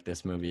say like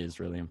this movie is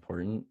really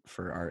important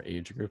for our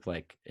age group.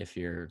 Like if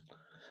you're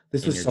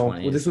in your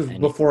This 20s was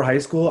and before high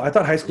school. I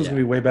thought high school was yeah,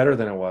 gonna be way better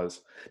than it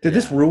was. Did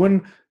this yeah.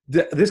 ruin?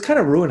 This kind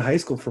of ruined high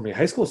school for me.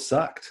 High school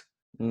sucked.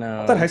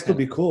 I No, thought high it school kind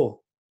would be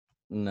cool.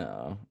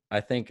 no.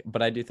 I think,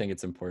 but I do think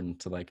it's important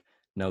to like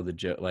know the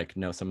joke, like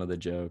know some of the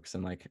jokes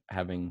and like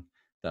having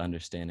the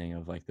understanding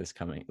of like this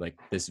coming, like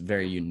this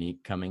very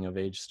unique coming of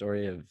age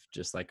story of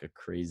just like a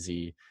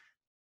crazy,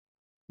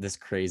 this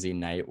crazy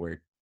night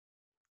where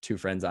two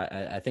friends.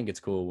 I think it's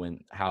cool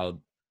when how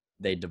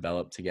they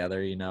develop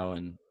together, you know,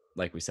 and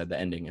like we said, the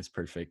ending is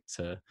perfect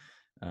to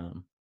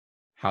um,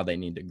 how they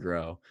need to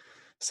grow.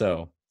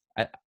 So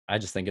I I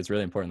just think it's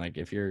really important. Like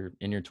if you're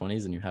in your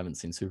 20s and you haven't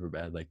seen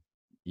Superbad, like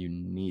you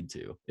need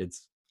to.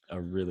 It's a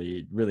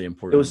really really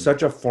It was important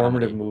such a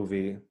formative comedy.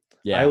 movie.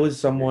 I Yeah, was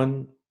agreed.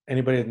 someone,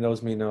 anybody that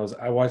knows me knows,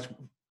 I watch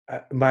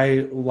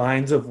my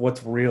lines of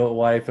what's real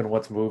life and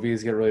what's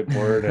movies get really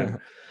blurred. And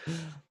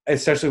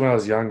especially when I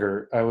was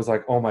younger, I was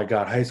like, oh my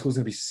God, high school's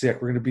gonna be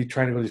sick. We're gonna be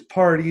trying to go to these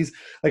parties.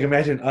 Like,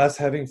 imagine us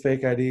having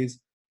fake IDs.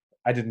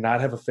 I did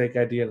not have a fake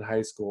ID in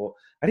high school.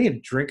 I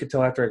didn't drink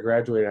until after I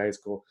graduated high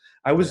school.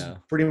 I was Yeah,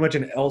 pretty much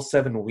an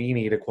L7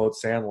 weenie, to quote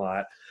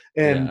Sandlot.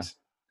 And yeah,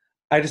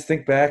 I just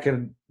think back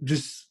and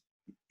just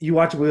you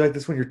watch a movie like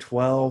this when you're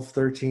 12,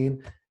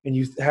 13, and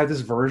you have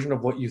this version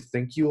of what you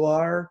think you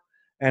are.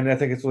 And I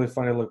think it's really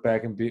funny to look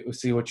back and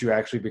see what you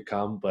actually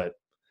become. But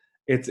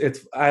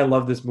it's I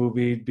love this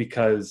movie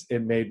because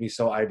it made me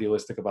so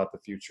idealistic about the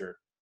future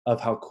of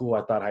how cool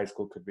I thought high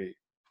school could be.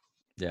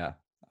 yeah.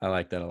 I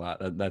like that a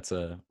lot. That's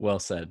a well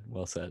said.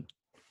 Well said.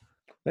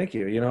 Thank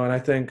you. You know, and I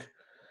think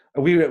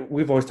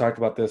we've always talked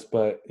about this,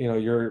 but you know,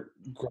 you're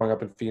growing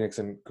up in Phoenix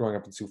and growing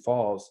up in Sioux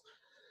Falls.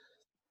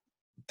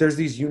 There's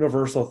these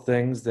universal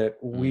things that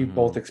we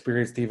both Hmm.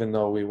 experienced, even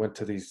though we went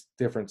to these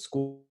different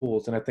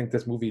schools. And I think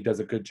this movie does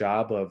a good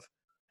job of,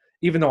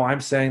 even though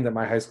I'm saying that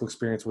my high school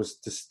experience was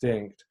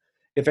distinct,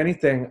 if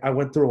anything, I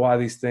went through a lot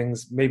of these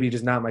things, maybe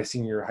just not my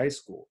senior year of high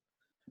school.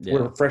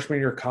 Yeah, We're freshman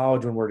year of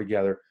college when we're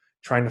together,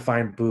 trying to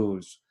find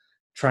booze,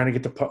 trying to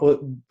get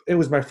to. It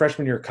was my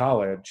freshman year of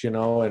college, you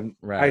know, and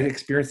I right.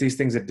 experienced these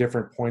things at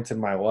different points in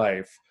my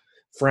life.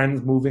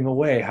 Friends moving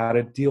away, how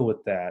to deal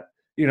with that.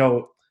 You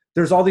know,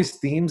 there's all these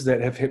themes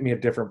that have hit me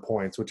at different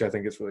points, which I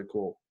think is really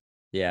cool.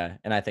 Yeah,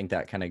 and I think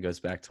that kind of goes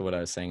back to what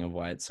I was saying of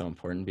why it's so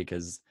important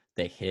because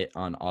they hit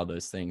on all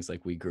those things.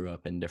 Like we grew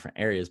up in different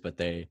areas, but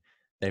they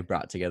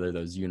brought together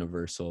those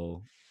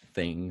universal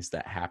things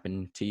that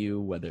happen to you,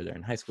 whether they're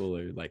in high school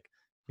or like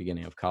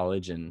beginning of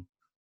college, and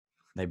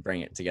they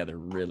bring it together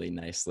really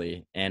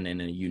nicely and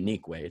in a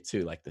unique way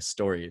too. Like the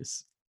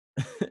stories,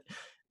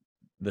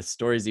 the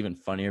story's even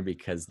funnier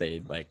because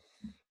they like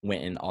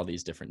went in all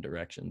these different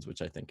directions,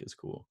 which I think is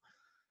cool.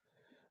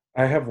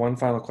 I have one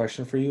final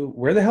question for you.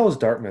 Where the hell is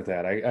Dartmouth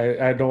at?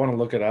 I don't want to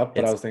look it up,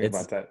 but I It's was thinking it's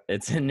about that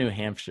it's in New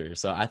Hampshire,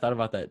 so I thought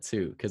about that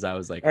too because I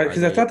was like, are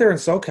because I they? thought they were in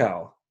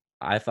SoCal.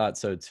 I thought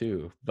so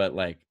too, but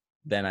like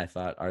then I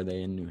thought, are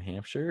they in New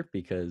Hampshire?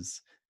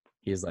 Because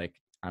he's like,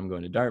 I'm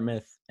going to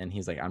Dartmouth, and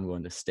he's like, I'm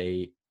going to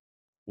state,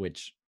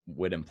 which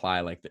would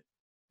imply like that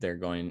they're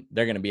going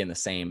to be in the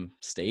same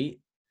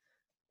state,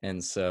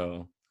 and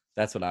so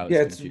that's what I was Yeah,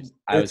 confused.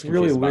 I was it's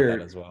really confused about that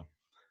weird as well.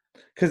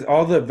 because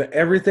all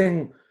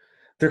everything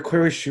they're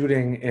clearly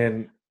shooting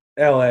in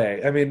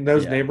LA. I mean,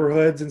 those Yeah,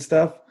 neighborhoods and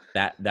stuff.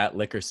 that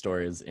liquor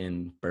store is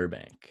in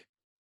Burbank.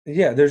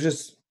 Yeah, there's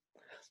just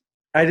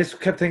I just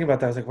kept thinking about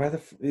that. I was like, why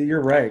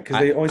you're right, because I,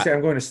 they only I say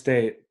I'm going to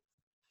state.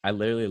 I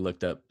literally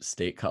looked up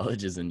state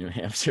colleges in New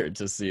Hampshire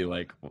to see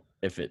like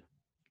if it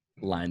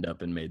lined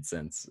up and made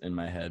sense in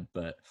my head,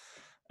 but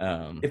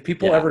If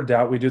people yeah, ever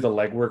doubt we do the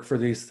legwork for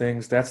these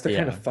things, that's the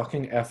kind of yeah,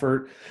 fucking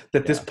effort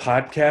that this yeah.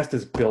 podcast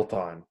is built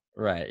on.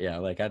 Right. Yeah.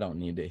 Like I don't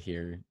need to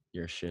hear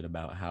your shit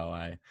about how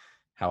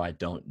I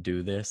don't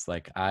do this.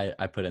 Like I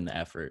put in the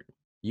effort.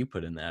 You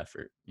put in the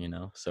effort, you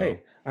know? So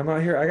Hey, I'm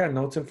out here. I got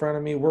notes in front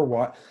of me.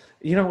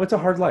 You know, it's a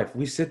hard life.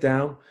 We sit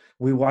down,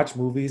 we watch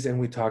movies, and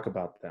we talk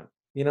about them.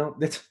 You know,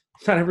 it's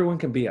not everyone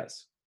can be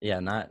us. yeah,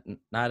 not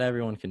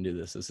everyone can do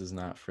this. This is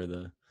not for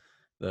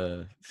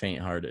the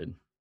faint hearted.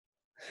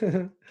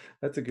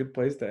 That's a good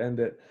place to end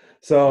it.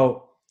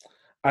 So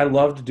I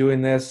loved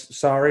doing this.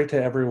 Sorry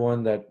to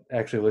everyone that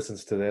actually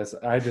listens to this.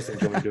 I just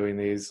enjoy doing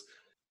these.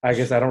 I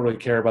guess I don't really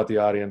care about the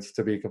audience,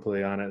 to be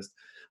completely honest.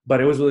 But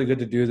it was really good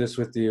to do this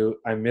with you.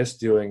 I miss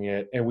doing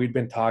it. And we'd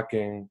been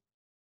talking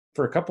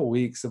for a couple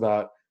weeks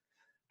about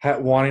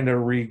wanting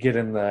to get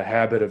in the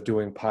habit of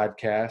doing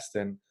podcasts.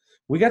 And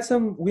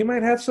we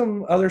might have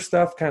some other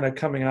stuff kind of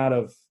coming out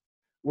of,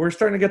 we're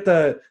starting to get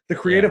the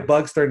creative Yeah.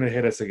 bug starting to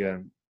hit us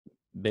again.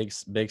 Big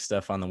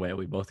stuff on the way.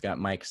 We both got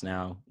mics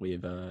now.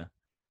 We've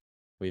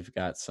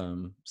got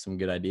some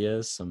good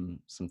ideas, some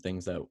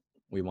things that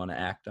we want to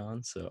act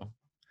on. So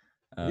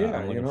Yeah,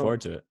 I'm you looking know,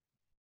 forward to it.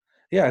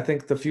 yeah, I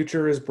think the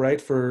future is bright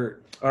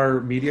for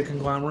our media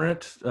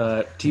conglomerate,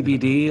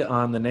 TBD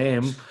on the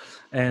name.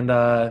 And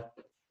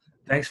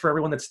thanks for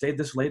everyone that stayed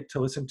this late to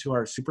listen to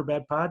our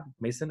Superbad pod.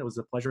 Mason, it was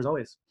a pleasure as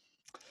always.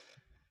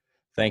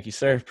 Thank you,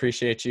 sir.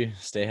 Appreciate you.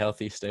 Stay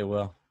healthy, stay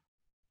well.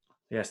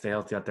 Yeah, stay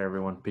healthy out there,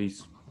 everyone.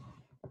 Peace.